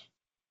heart,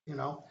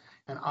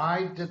 And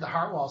I did the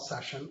heart wall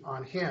session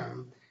on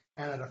him,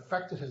 and it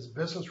affected his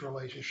business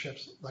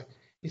relationships. Like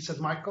he said,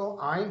 Michael,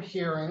 I'm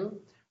hearing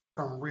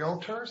from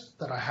realtors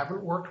that I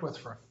haven't worked with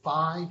for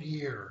 5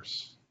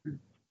 years.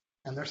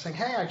 And they're saying,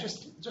 hey, I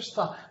just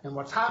thought, and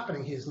what's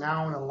happening, he's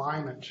now in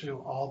alignment to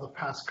all the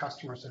past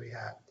customers that he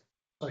had.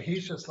 So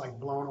he's just like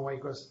blown away.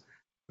 He goes,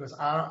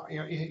 I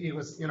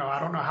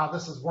don't know how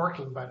this is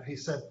working, but he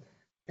said,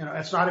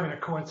 it's not even a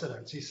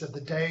coincidence. He said,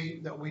 the day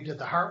that we did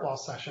the heart wall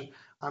session,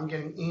 I'm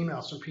getting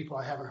emails from people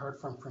I haven't heard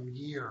from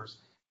years.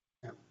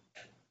 Yeah.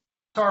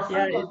 So our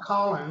friend Doug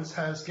Collins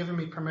has given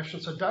me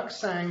permission. So Doug's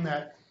saying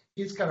that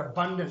he's got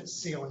abundance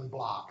ceiling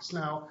blocks.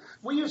 Now,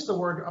 we use the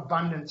word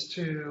abundance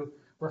to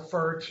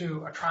refer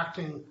to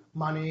attracting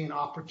money and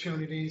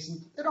opportunities, and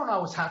they don't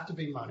always have to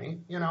be money.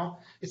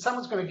 If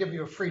someone's going to give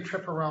you a free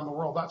trip around the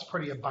world, that's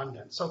pretty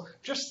abundant. So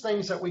just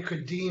things that we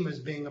could deem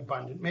as being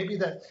abundant, maybe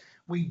that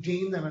we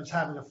deem them as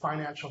having a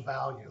financial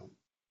value.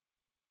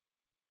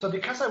 So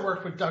because I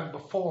worked with Doug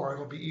before,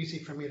 it'll be easy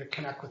for me to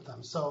connect with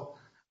them. So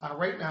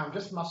right now I'm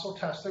just muscle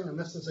testing, and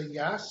this is a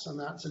yes and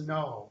that's a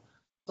no.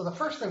 So the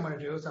first thing I'm going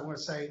to do is I'm going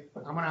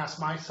to ask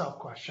myself a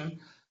question.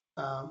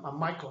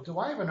 Michael, do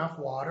I have enough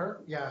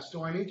water? Yes.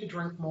 Do I need to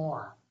drink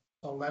more?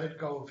 So let it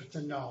go if it's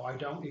a no. I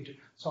don't need to.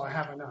 So I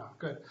have enough.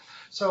 Good.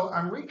 So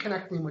I'm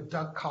reconnecting with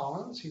Doug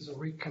Collins. He's a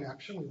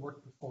reconnection. We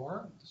worked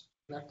before. Just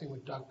connecting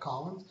with Doug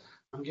Collins.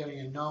 I'm getting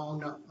a no.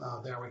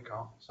 Oh, there we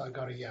go. So I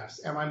got a yes.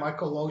 Am I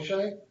Michael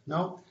Loche?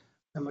 No.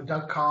 Am I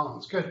Doug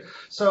Collins? Good.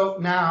 So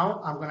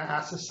now I'm going to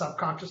ask the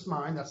subconscious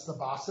mind. That's the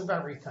boss of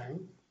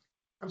everything.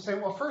 I'm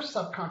saying, well, first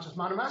subconscious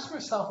mind, I'm asking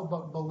myself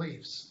about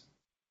beliefs.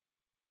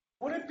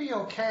 Would it be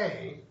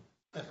okay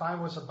if I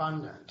was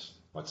abundant?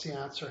 What's the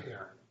answer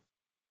here?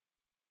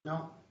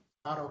 No,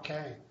 not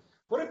okay.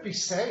 Would it be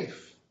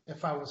safe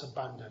if I was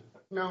abundant?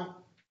 No.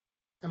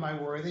 Am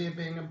I worthy of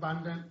being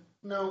abundant?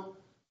 No.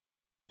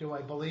 Do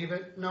I believe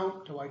it?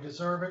 No. Do I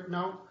deserve it?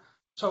 No.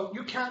 So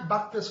you can't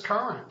buck this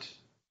current.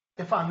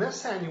 If on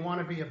this hand you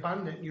want to be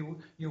abundant,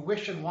 you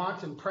wish and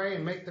want and pray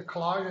and make the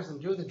collages and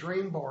do the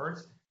dream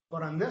boards,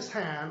 but on this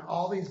hand,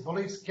 all these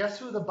beliefs, guess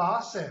who the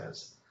boss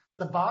is?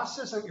 The boss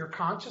isn't your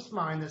conscious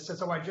mind that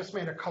says, oh, I just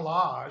made a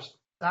collage.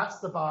 That's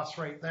the boss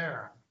right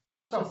there.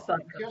 So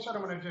here's what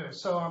I'm going to do.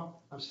 So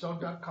I'm still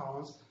Doug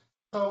Collins.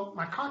 So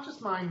my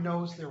conscious mind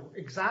knows the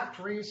exact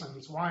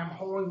reasons why I'm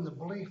holding the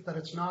belief that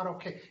it's not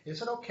okay.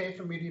 Is it okay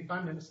for me to be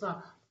abundant? It's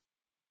not.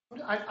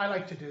 I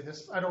like to do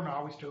this. I don't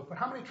always do it, but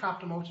how many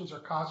trapped emotions are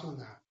causing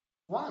that?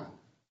 One.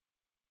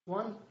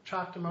 One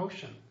trapped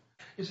emotion.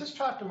 Is this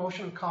trapped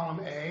emotion in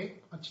column A?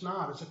 It's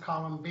not. Is it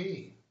column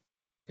B?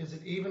 Is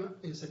it even?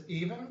 Is it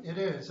even? It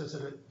is. Is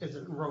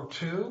it row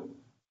 2,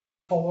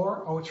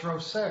 4? Oh, it's row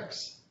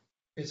 6.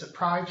 Is it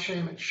pride,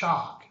 shame, and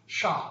shock?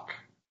 Shock.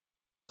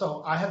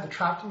 So I have the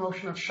trapped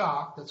emotion of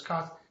shock that's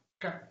caused.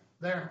 Okay,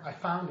 there, I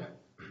found it.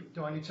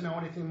 Do I need to know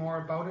anything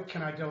more about it?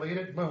 Can I delete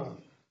it?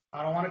 Boom.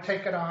 I don't want to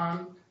take it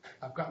on.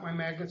 I've got my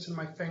magnets in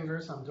my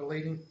fingers. I'm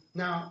deleting.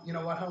 Now, you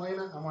know what,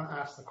 Helena? I want to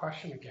ask the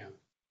question again.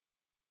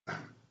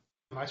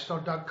 Am I still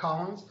Doug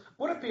Collins?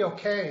 Would it be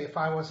okay if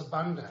I was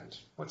abundant?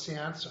 What's the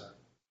answer?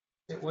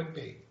 It would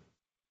be.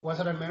 Was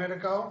it a minute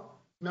ago?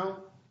 No.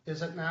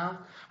 Is it now?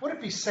 Would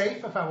it be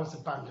safe if I was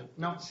abundant?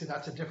 No. See,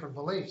 that's a different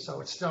belief,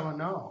 so it's still a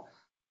no.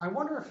 I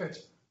wonder if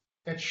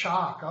it's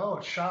shock. Oh,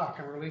 it's shock.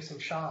 I'm releasing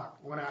shock.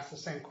 I want to ask the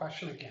same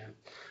question again.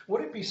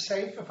 Would it be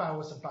safe if I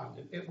was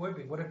abundant? It would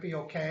be. Would it be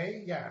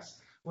okay? Yes.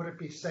 Would it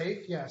be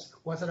safe? Yes.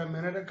 Was it a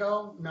minute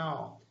ago?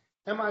 No.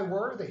 Am I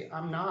worthy?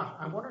 I'm not.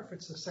 I wonder if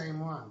it's the same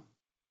one.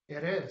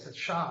 It is. It's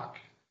shock.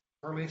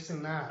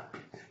 Releasing that.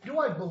 Do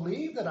I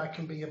believe that I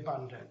can be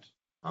abundant?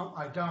 Oh,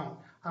 I don't.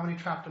 How many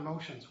trapped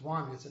emotions?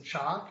 One. Is it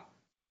shock?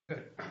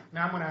 Good.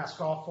 Now I'm going to ask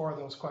all 4 of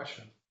those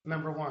questions.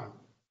 Number 1.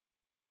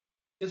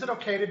 Is it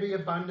okay to be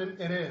abundant?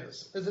 It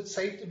is. Is it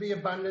safe to be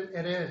abundant?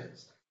 It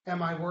is.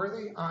 Am I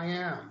worthy? I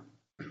am.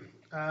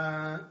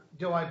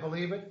 Do I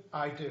believe it?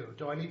 I do.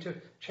 Do I need to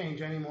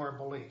change any more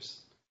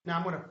beliefs? Now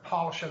I'm going to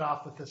polish it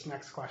off with this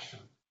next question.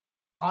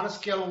 On a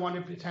scale of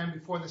 1 to 10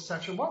 before this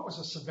session, what was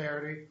the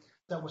severity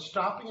that was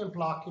stopping and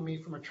blocking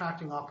me from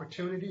attracting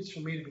opportunities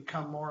for me to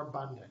become more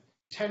abundant?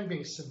 10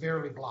 being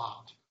severely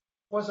blocked.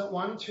 Was it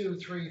 1, 2,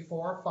 3,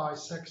 4, 5,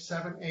 6,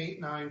 7,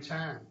 8, 9,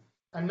 10?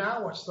 And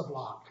now what's the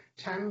block?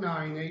 10,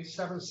 9, 8,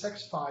 7,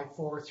 6, 5,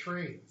 4,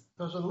 3.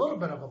 There's a little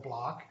bit of a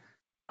block.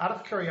 Out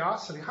of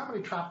curiosity, how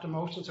many trapped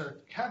emotions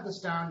have this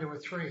down to a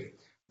 3?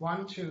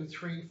 1, 2,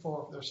 3,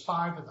 4. There's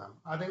 5 of them.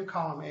 I then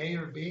column A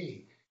or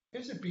B.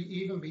 Is it be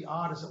even, be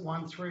odd? Is it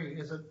 1, 3?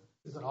 Is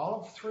it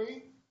all of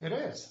 3? It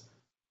is.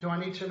 Do I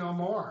need to know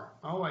more?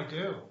 Oh, I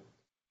do.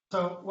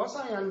 So was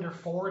I under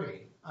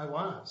 40? I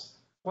was.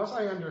 Was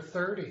I under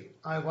 30?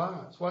 I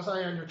was. Was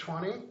I under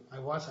 20? I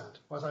wasn't.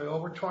 Was I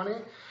over 20?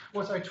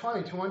 Was I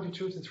 20 to 1 to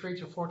 2 to 3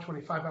 to 4,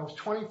 25? I was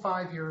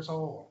 25 years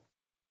old.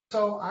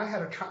 So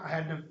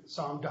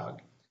so I'm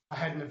Doug. I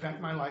had an event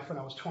in my life when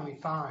I was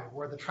 25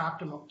 where the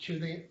trapped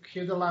emotion,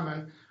 cue the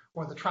lemon,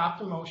 where the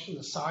trapped emotion,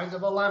 the size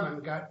of a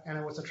lemon and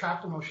it was a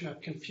trapped emotion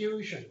of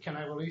confusion. Can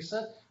I release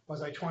it?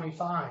 Was I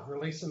 25?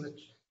 Releasing the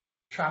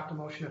trapped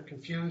emotion of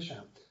confusion.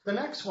 The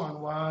next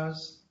one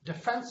was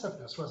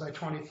defensiveness. Was I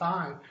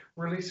 25?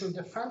 Releasing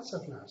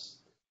defensiveness.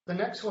 The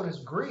next one is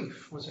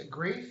grief. Was it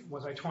grief?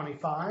 Was I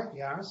 25?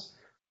 Yes.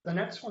 The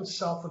next one's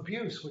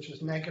self-abuse, which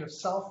is negative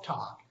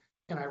self-talk.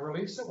 Can I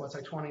release it? Was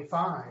I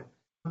 25?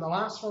 And the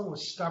last one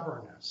was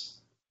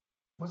stubbornness.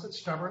 Was it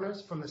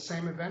stubbornness from the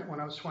same event when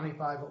I was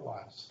 25? It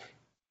was.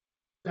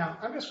 Now,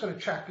 I'm just going to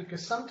check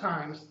because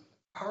sometimes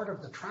part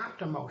of the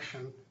trapped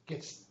emotion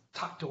gets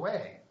tucked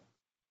away.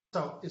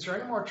 So is there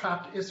any more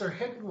trapped? Is there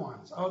hidden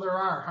ones? Oh, there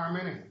are. How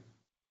many?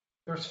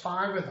 There's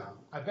 5 of them.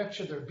 I bet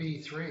you there'd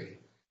be 3.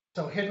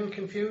 So hidden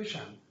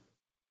confusion,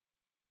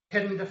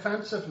 hidden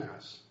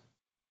defensiveness,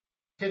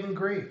 hidden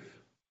grief,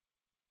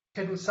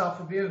 hidden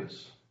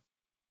self-abuse,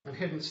 and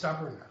hidden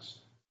stubbornness.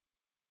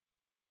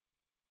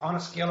 On a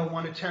scale of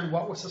 1 to 10,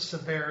 what was the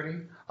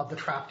severity of the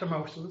trapped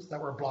emotions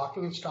that were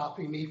blocking and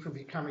stopping me from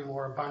becoming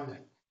more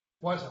abundant?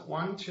 Was it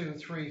 1, 2,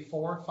 3,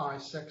 4,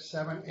 5, 6,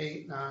 7,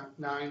 8,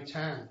 9,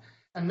 10?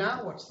 And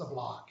now what's the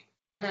block?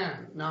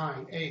 10,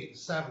 9, 8,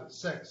 7,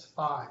 6,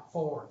 5,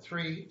 4,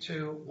 3,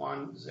 2,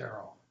 1,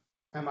 0.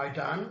 Am I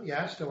done?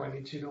 Yes. Do I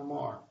need to know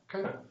more?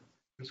 Okay. I'm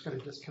just going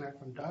to disconnect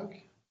from Doug.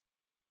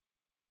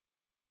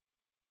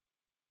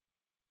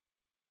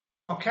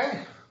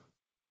 Okay.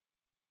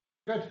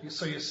 Good.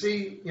 So you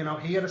see,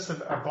 he had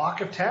a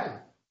block of 10.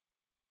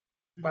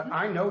 But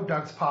I know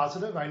Doug's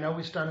positive. I know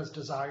he's done his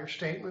desire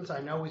statements. I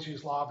know he's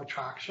used law of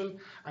attraction.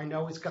 I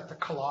know he's got the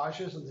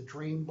collages and the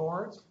dream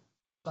boards.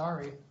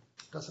 Sorry,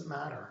 doesn't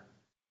matter.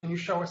 Can you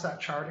show us that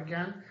chart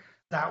again?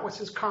 That was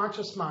his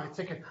conscious mind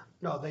thinking,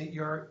 no,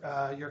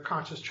 your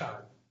conscious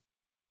chart.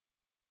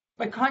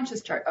 My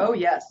conscious chart. Oh,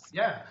 yes.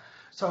 Yeah.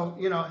 So,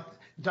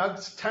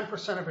 Doug's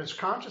 10% of his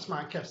conscious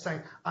mind kept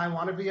saying, I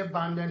want to be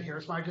abundant.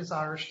 Here's my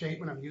desire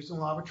statement. I'm using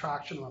law of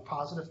attraction. I'm a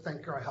positive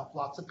thinker. I help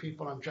lots of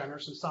people. I'm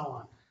generous and so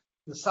on.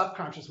 The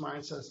subconscious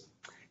mind says,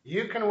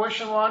 you can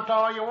wish and want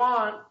all you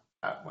want.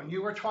 When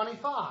you were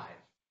 25,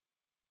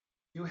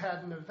 you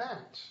had an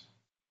event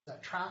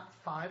that trapped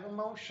 5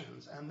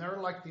 emotions, and they're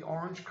like the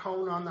orange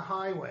cone on the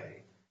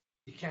highway.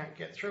 You can't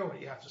get through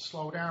it. You have to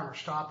slow down or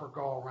stop or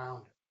go around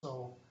it.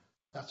 So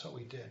that's what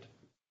we did.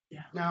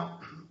 Yeah.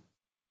 Now,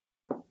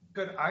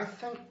 good. I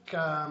think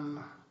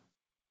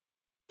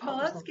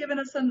Paulette's given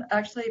us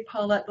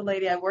Paulette, the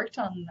lady I worked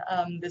on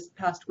this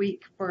past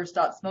week for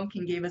Stop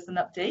Smoking, gave us an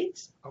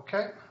update.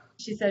 Okay.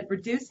 She said,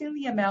 reducing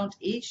the amount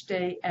each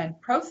day and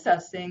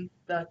processing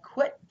the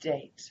quit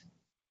date.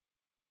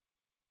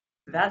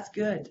 That's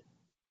good.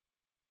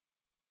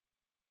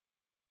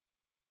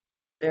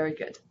 Very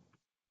good.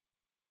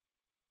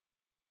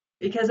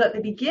 Because at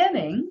the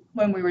beginning,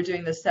 when we were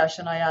doing this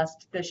session, I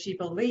asked, does she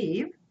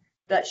believe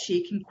that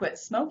she can quit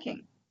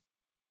smoking?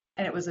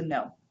 And it was a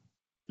no.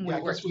 Yeah,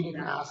 I guess we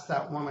didn't ask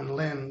that woman,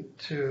 Lynn,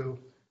 to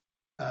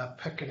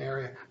pick an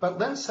area. But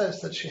Lynn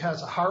says that she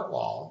has a heart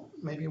wall.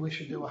 Maybe we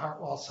should do a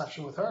heart wall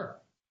session with her.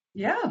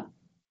 Yeah,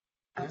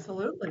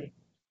 absolutely.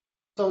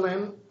 So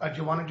Lynn, do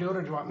you want to do it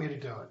or do you want me to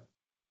do it?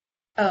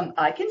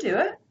 I can do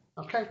it.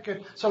 Okay,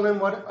 good. So Lynn,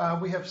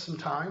 we have some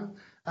time.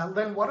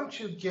 Lynn, why don't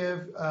you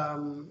give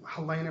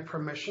Helena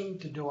permission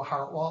to do a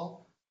heart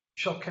wall?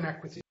 She'll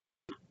connect with you.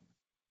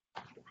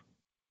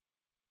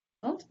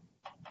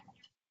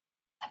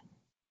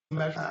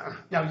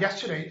 Now,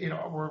 yesterday,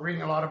 we're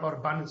reading a lot about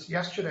abundance.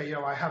 Yesterday,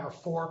 I have a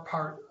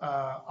 4-part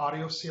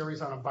audio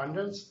series on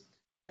abundance.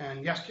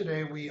 And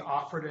yesterday, we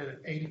offered it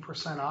at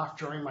 80% off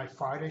during my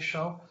Friday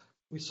show.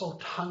 We sold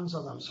tons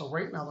of them. So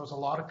right now, there's a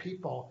lot of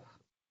people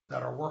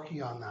that are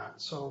working on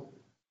that. So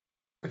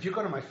if you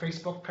go to my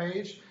Facebook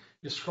page,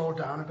 you scroll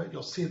down a bit,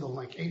 you'll see the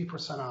link,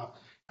 80% off.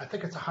 I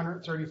think it's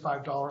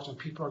 $135 and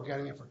people are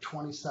getting it for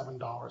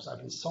 $27. I've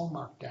been so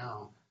marked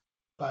down.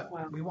 But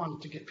wow. We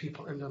wanted to get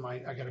people into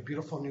I got a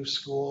beautiful new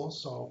school,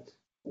 so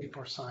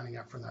people are signing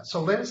up for that.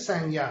 So Lynn's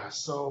saying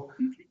yes. So,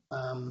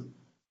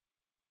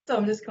 so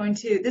I'm just going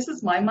to, this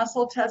is my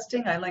muscle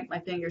testing. I link my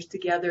fingers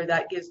together.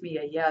 That gives me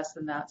a yes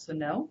and that's a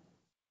no.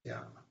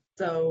 Yeah.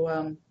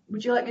 So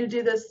would you like me to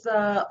do this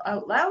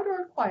out loud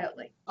or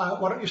quietly?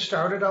 Why don't you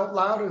start it out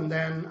loud and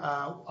then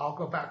I'll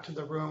go back to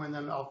the room and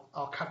then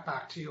I'll cut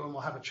back to you and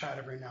we'll have a chat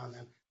every now and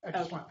then. I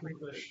just want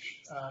people to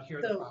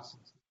hear the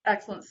process.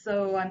 Excellent.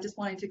 So I'm just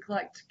wanting to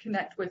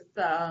connect with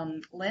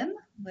Lynn.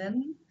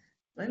 Lynn,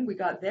 we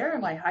got there.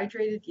 Am I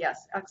hydrated?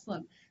 Yes.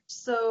 Excellent.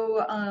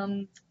 So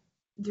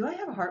do I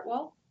have a heart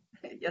wall?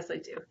 Yes, I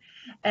do.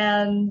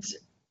 And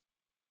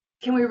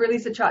can we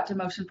release a chat to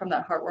motion from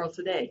that heart wall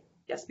today?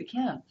 Yes, we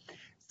can.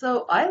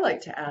 So I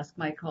like to ask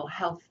Michael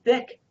how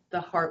thick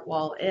the heart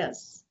wall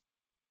is.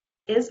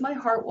 Is my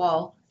heart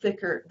wall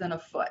thicker than a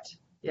foot?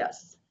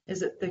 Yes.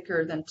 Is it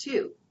thicker than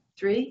 2,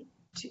 3?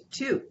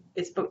 Two.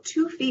 It's about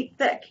 2 feet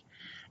thick.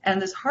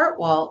 And this heart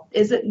wall,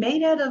 is it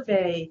made out of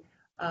I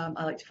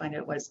like to find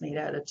out what it's made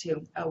out of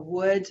too. A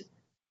wood,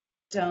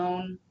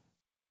 stone,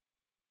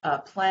 a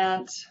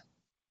plant,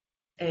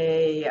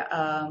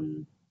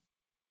 I'm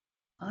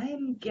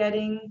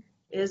getting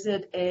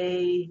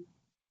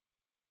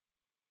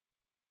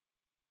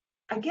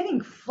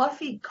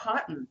fluffy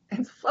cotton.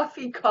 It's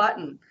fluffy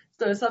cotton.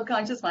 So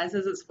subconscious mind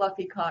says it's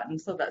fluffy cotton,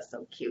 so that's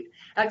so cute.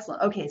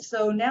 Excellent. Okay,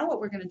 so now what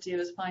we're going to do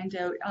is find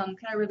out, can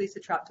I release a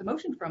trap to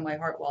motion from my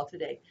heart wall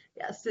today?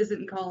 Yes, is it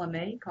in column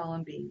A,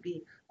 column B,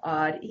 B,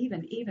 odd,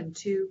 even,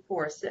 2,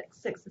 4, 6,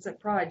 6. Is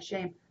it pride,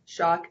 shame,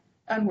 shock,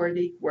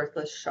 unworthy,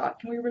 worthless, shock?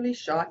 Can we release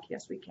shock?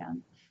 Yes, we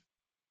can.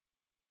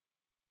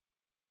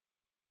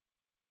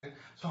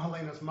 So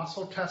Helena's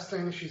muscle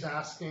testing, she's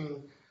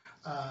asking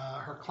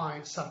her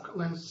client,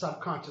 Lynn's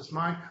subconscious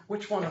mind,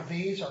 which one of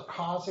these are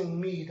causing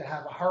me to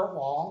have a heart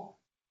wall?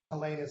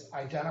 Helena's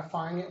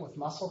identifying it with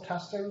muscle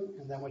testing,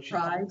 and then when she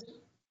pride.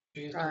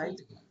 She's pride.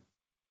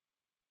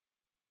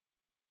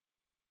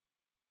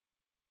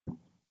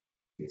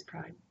 Use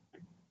pride.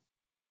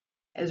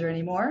 Is there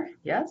any more?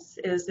 Yes.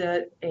 Is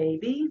it A,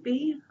 B,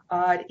 B,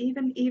 odd,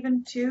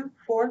 even, 2,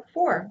 4,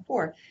 4,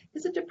 4?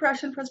 Is it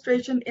depression,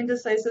 frustration,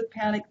 indecisive,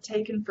 panic,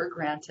 taken for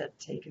granted?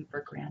 Taken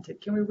for granted.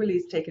 Can we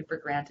release taken for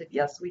granted?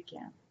 Yes, we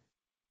can.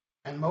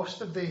 And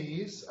most of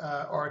these,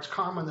 or it's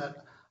common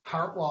that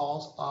heart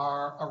walls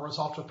are a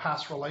result of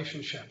past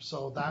relationships.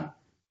 So that,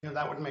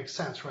 that would make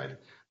sense, right?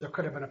 There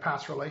could have been a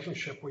past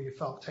relationship where you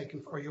felt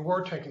taken, or you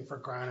were taken for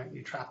granted, and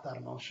you trapped that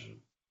emotion.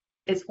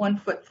 It's 1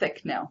 foot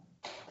thick now.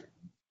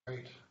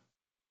 Right.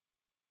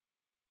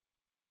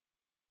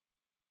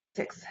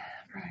 6,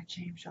 pride,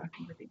 shame,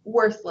 shocking,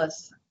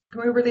 worthless.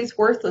 Can we release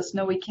worthless?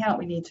 No, we can't.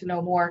 We need to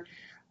know more.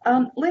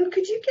 Lynn,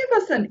 could you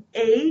give us an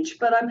age?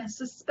 But I'm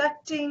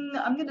suspecting,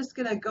 I'm just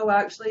going to go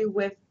actually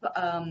with,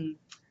 I'm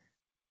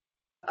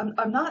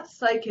not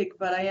psychic,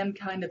 but I am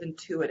kind of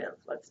intuitive.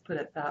 Let's put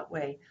it that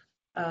way.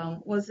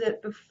 Was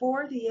it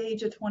before the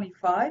age of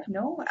 25?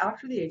 No,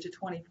 after the age of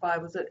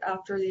 25. Was it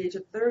after the age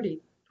of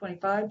 30?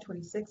 25,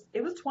 26?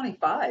 It was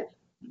 25.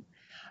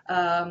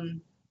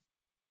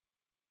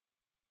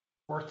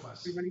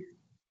 Worthless.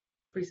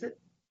 Release it.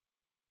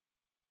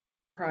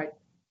 Pride.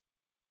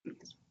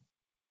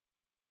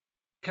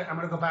 Okay, I'm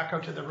going to go back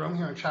out to the room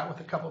here and chat with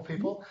a couple of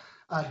people.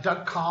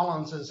 Doug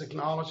Collins is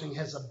acknowledging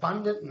his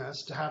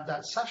abundantness to have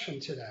that session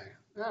today.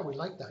 Yeah, we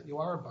like that. You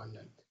are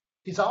abundant.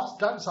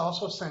 Doug's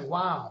also saying,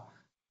 wow,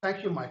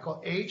 thank you,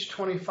 Michael. Age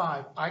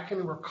 25, I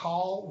can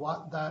recall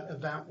what that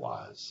event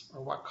was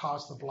or what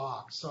caused the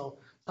block. So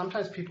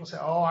sometimes people say,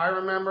 oh, I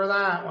remember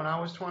that when I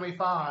was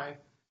 25.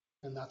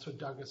 And that's what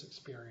Doug is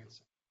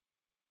experiencing.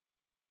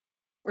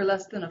 We're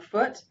less than a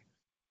foot.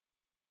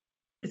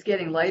 It's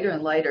getting lighter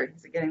and lighter.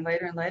 Is it getting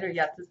lighter and lighter?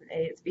 Yes, it's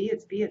A, it's B,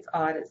 it's B, it's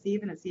odd, it's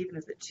even, it's even.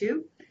 Is it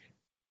two?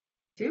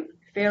 Two.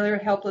 Failure,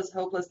 helpless,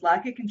 hopeless,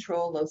 lack of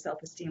control, low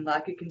self-esteem,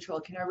 lack of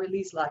control. Can I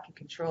release lack of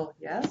control?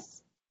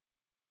 Yes.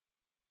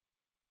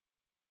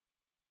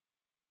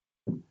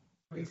 We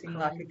have Releasing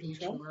lack Cody of Beach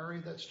control.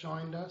 Murray that's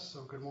joined us,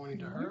 so good morning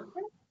to her.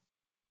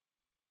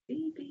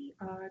 B, B,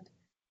 odd,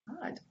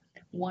 odd.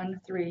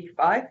 1, 3,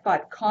 5,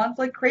 5.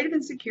 Conflict, creative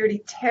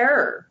insecurity,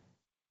 terror.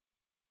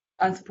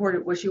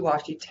 Unsupported,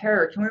 wishy-washy,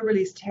 terror. Can we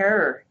release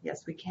terror?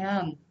 Yes, we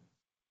can.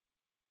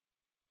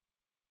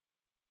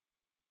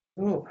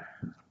 Oh,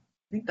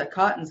 I think the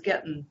cotton's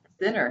getting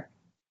thinner.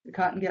 The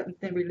cotton getting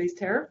thin, release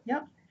terror?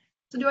 Yeah.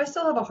 So do I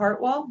still have a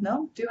heart wall?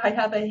 No. Do I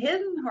have a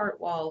hidden heart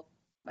wall?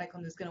 Michael,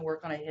 I'm just going to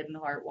work on a hidden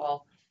heart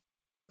wall.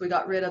 We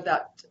got rid of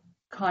that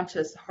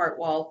conscious heart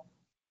wall.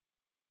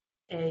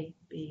 A,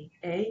 B,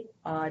 A,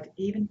 odd,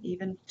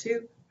 even,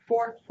 2,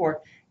 4,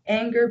 4.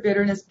 Anger,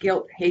 bitterness,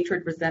 guilt,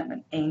 hatred,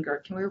 resentment,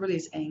 anger. Can we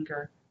release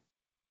anger?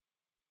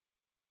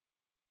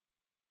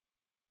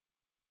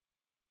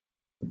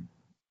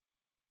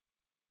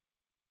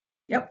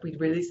 Yep, we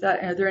release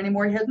that. Are there any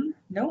more hidden?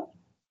 No.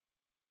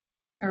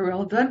 Are we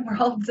all done? We're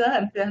all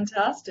done.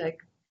 Fantastic.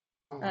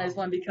 I just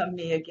want to become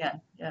me again.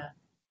 Yeah.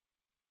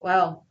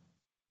 Wow.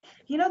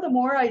 You know, the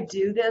more I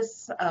do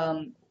this,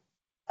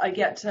 I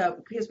get to,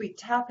 because we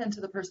tap into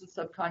the person's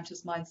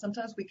subconscious mind,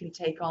 sometimes we can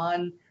take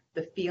on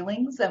the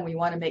feelings and we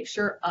want to make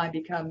sure I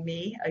become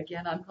me.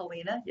 Again, I'm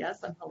Helena.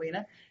 Yes, I'm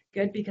Helena.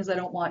 Good, because I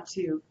don't want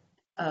to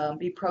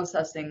be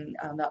processing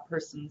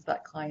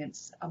that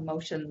client's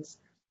emotions.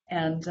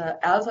 And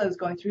as I was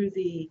going through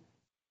the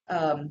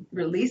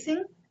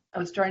releasing, I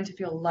was starting to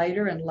feel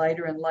lighter and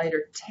lighter and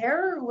lighter.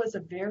 Terror was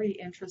a very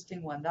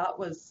interesting one. That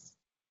was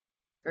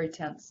very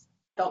tense.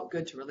 Felt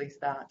good to release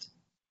that.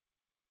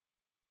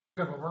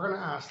 Good, but we're going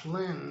to ask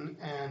Lynn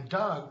and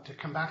Doug to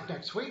come back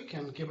next week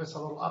and give us a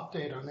little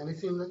update on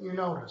anything that you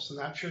notice, and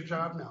that's your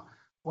job now.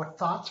 What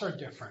thoughts are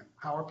different?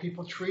 How are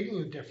people treating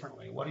you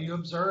differently? What do you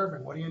observe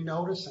and what do you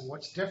notice and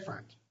what's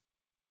different?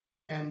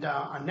 And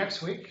on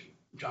next week,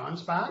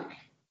 John's back.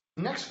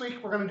 Next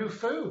week, we're going to do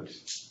food.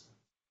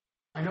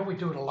 I know we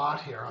do it a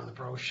lot here on the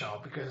Bro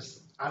Show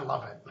because I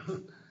love it.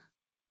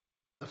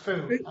 The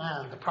food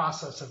and the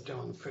process of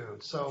doing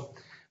food. So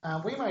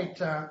we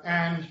might,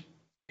 and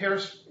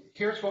here's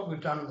what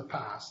we've done in the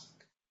past.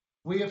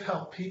 We have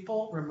helped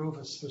people remove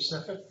a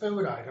specific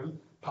food item,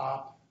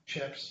 pop,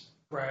 chips,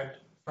 bread,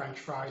 French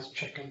fries,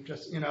 chicken,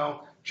 just,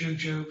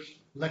 jujubes,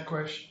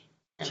 licorice,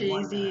 and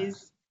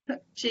Cheesies,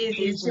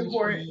 cheesies,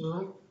 for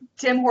you.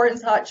 Tim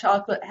Hortons hot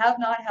chocolate. Have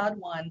not had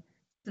one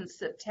since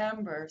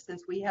September,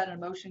 since we had an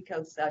emotion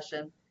code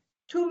session.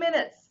 2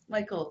 minutes,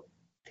 Michael.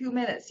 2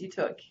 minutes you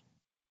took.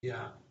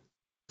 Yeah.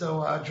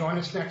 So join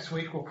us next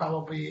week. We'll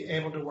probably be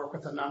able to work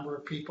with a number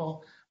of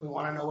people. We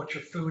want to know what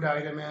your food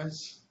item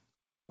is.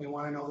 We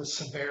want to know the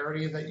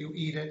severity that you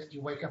eat it.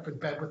 You wake up in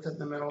bed with it in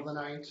the middle of the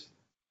night,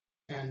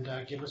 and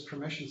give us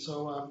permission.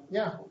 So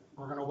yeah,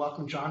 we're going to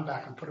welcome John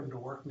back and put him to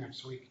work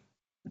next week.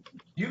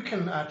 You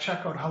can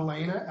check out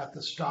Helena at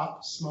the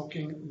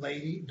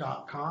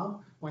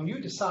StopSmokingLady.com. When you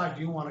decide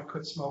you want to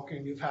quit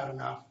smoking, you've had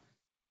enough,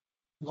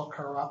 look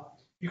her up.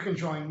 You can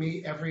join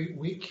me every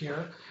week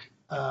here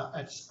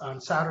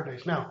on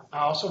Saturdays. Now,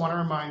 I also want to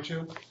remind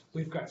you,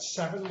 we've got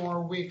 7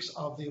 more weeks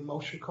of the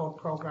Emotion Code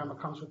program. It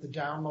comes with the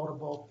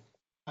downloadable.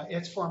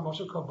 It's for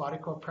Emotion Code, Body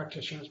Code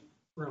practitioners,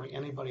 really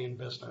anybody in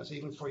business,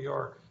 even for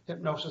your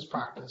hypnosis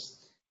practice.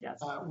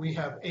 Yes. We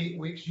have 8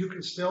 weeks. You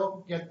can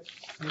still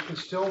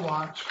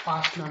watch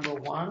class number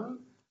 1,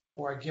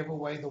 where I give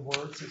away the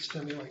words that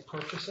stimulate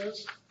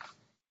purchases,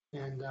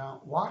 and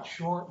watch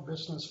your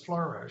business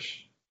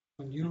flourish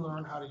when you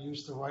learn how to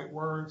use the right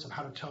words and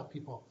how to tell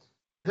people.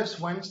 This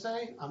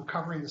Wednesday, I'm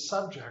covering the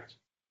subject.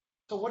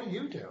 So what do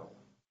you do?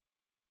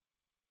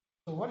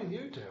 Oh,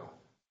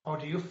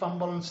 do you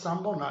fumble and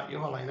stumble? Not you,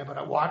 Helena, but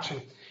I'm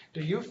watching.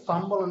 Do you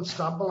fumble and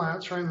stumble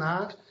answering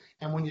that?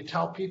 And when you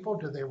tell people,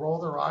 do they roll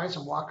their eyes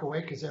and walk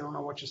away because they don't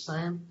know what you're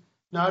saying?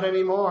 Not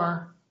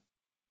anymore.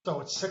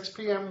 So it's 6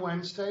 p.m.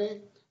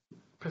 Wednesday,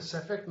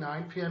 Pacific,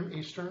 9 p.m.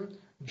 Eastern.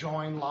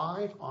 Join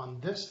live on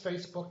this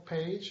Facebook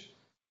page.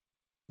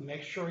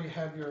 Make sure you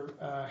have your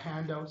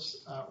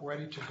handouts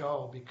ready to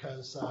go,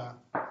 because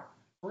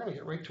we're going to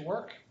get right to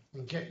work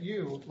and get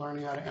you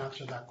learning how to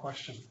answer that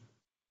question.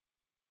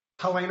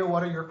 Helena,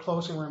 what are your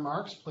closing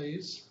remarks,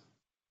 please?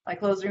 My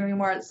closing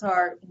remarks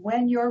are,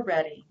 when you're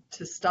ready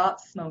to stop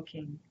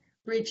smoking,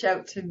 reach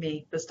out to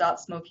me,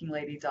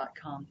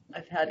 thestopsmokinglady.com.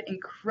 I've had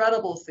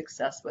incredible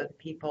success with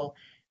people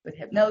with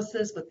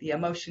hypnosis, with the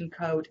emotion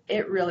code.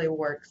 It really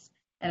works,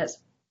 and it's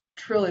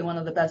truly one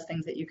of the best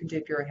things that you can do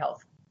for your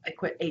health. I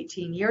quit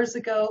 18 years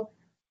ago,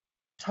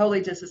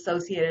 totally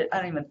disassociated. I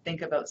don't even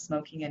think about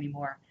smoking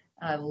anymore.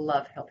 I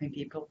love helping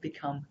people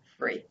become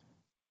free.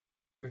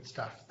 Good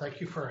stuff. Thank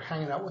you for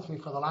hanging out with me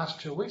for the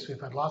last 2 weeks. We've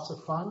had lots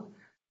of fun,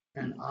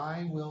 and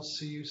I will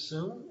see you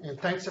soon.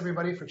 And thanks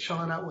everybody for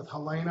chilling out with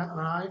Helena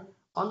and I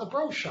on the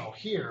Bro Show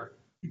here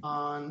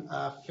on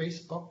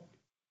Facebook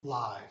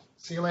Live.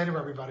 See you later,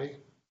 everybody.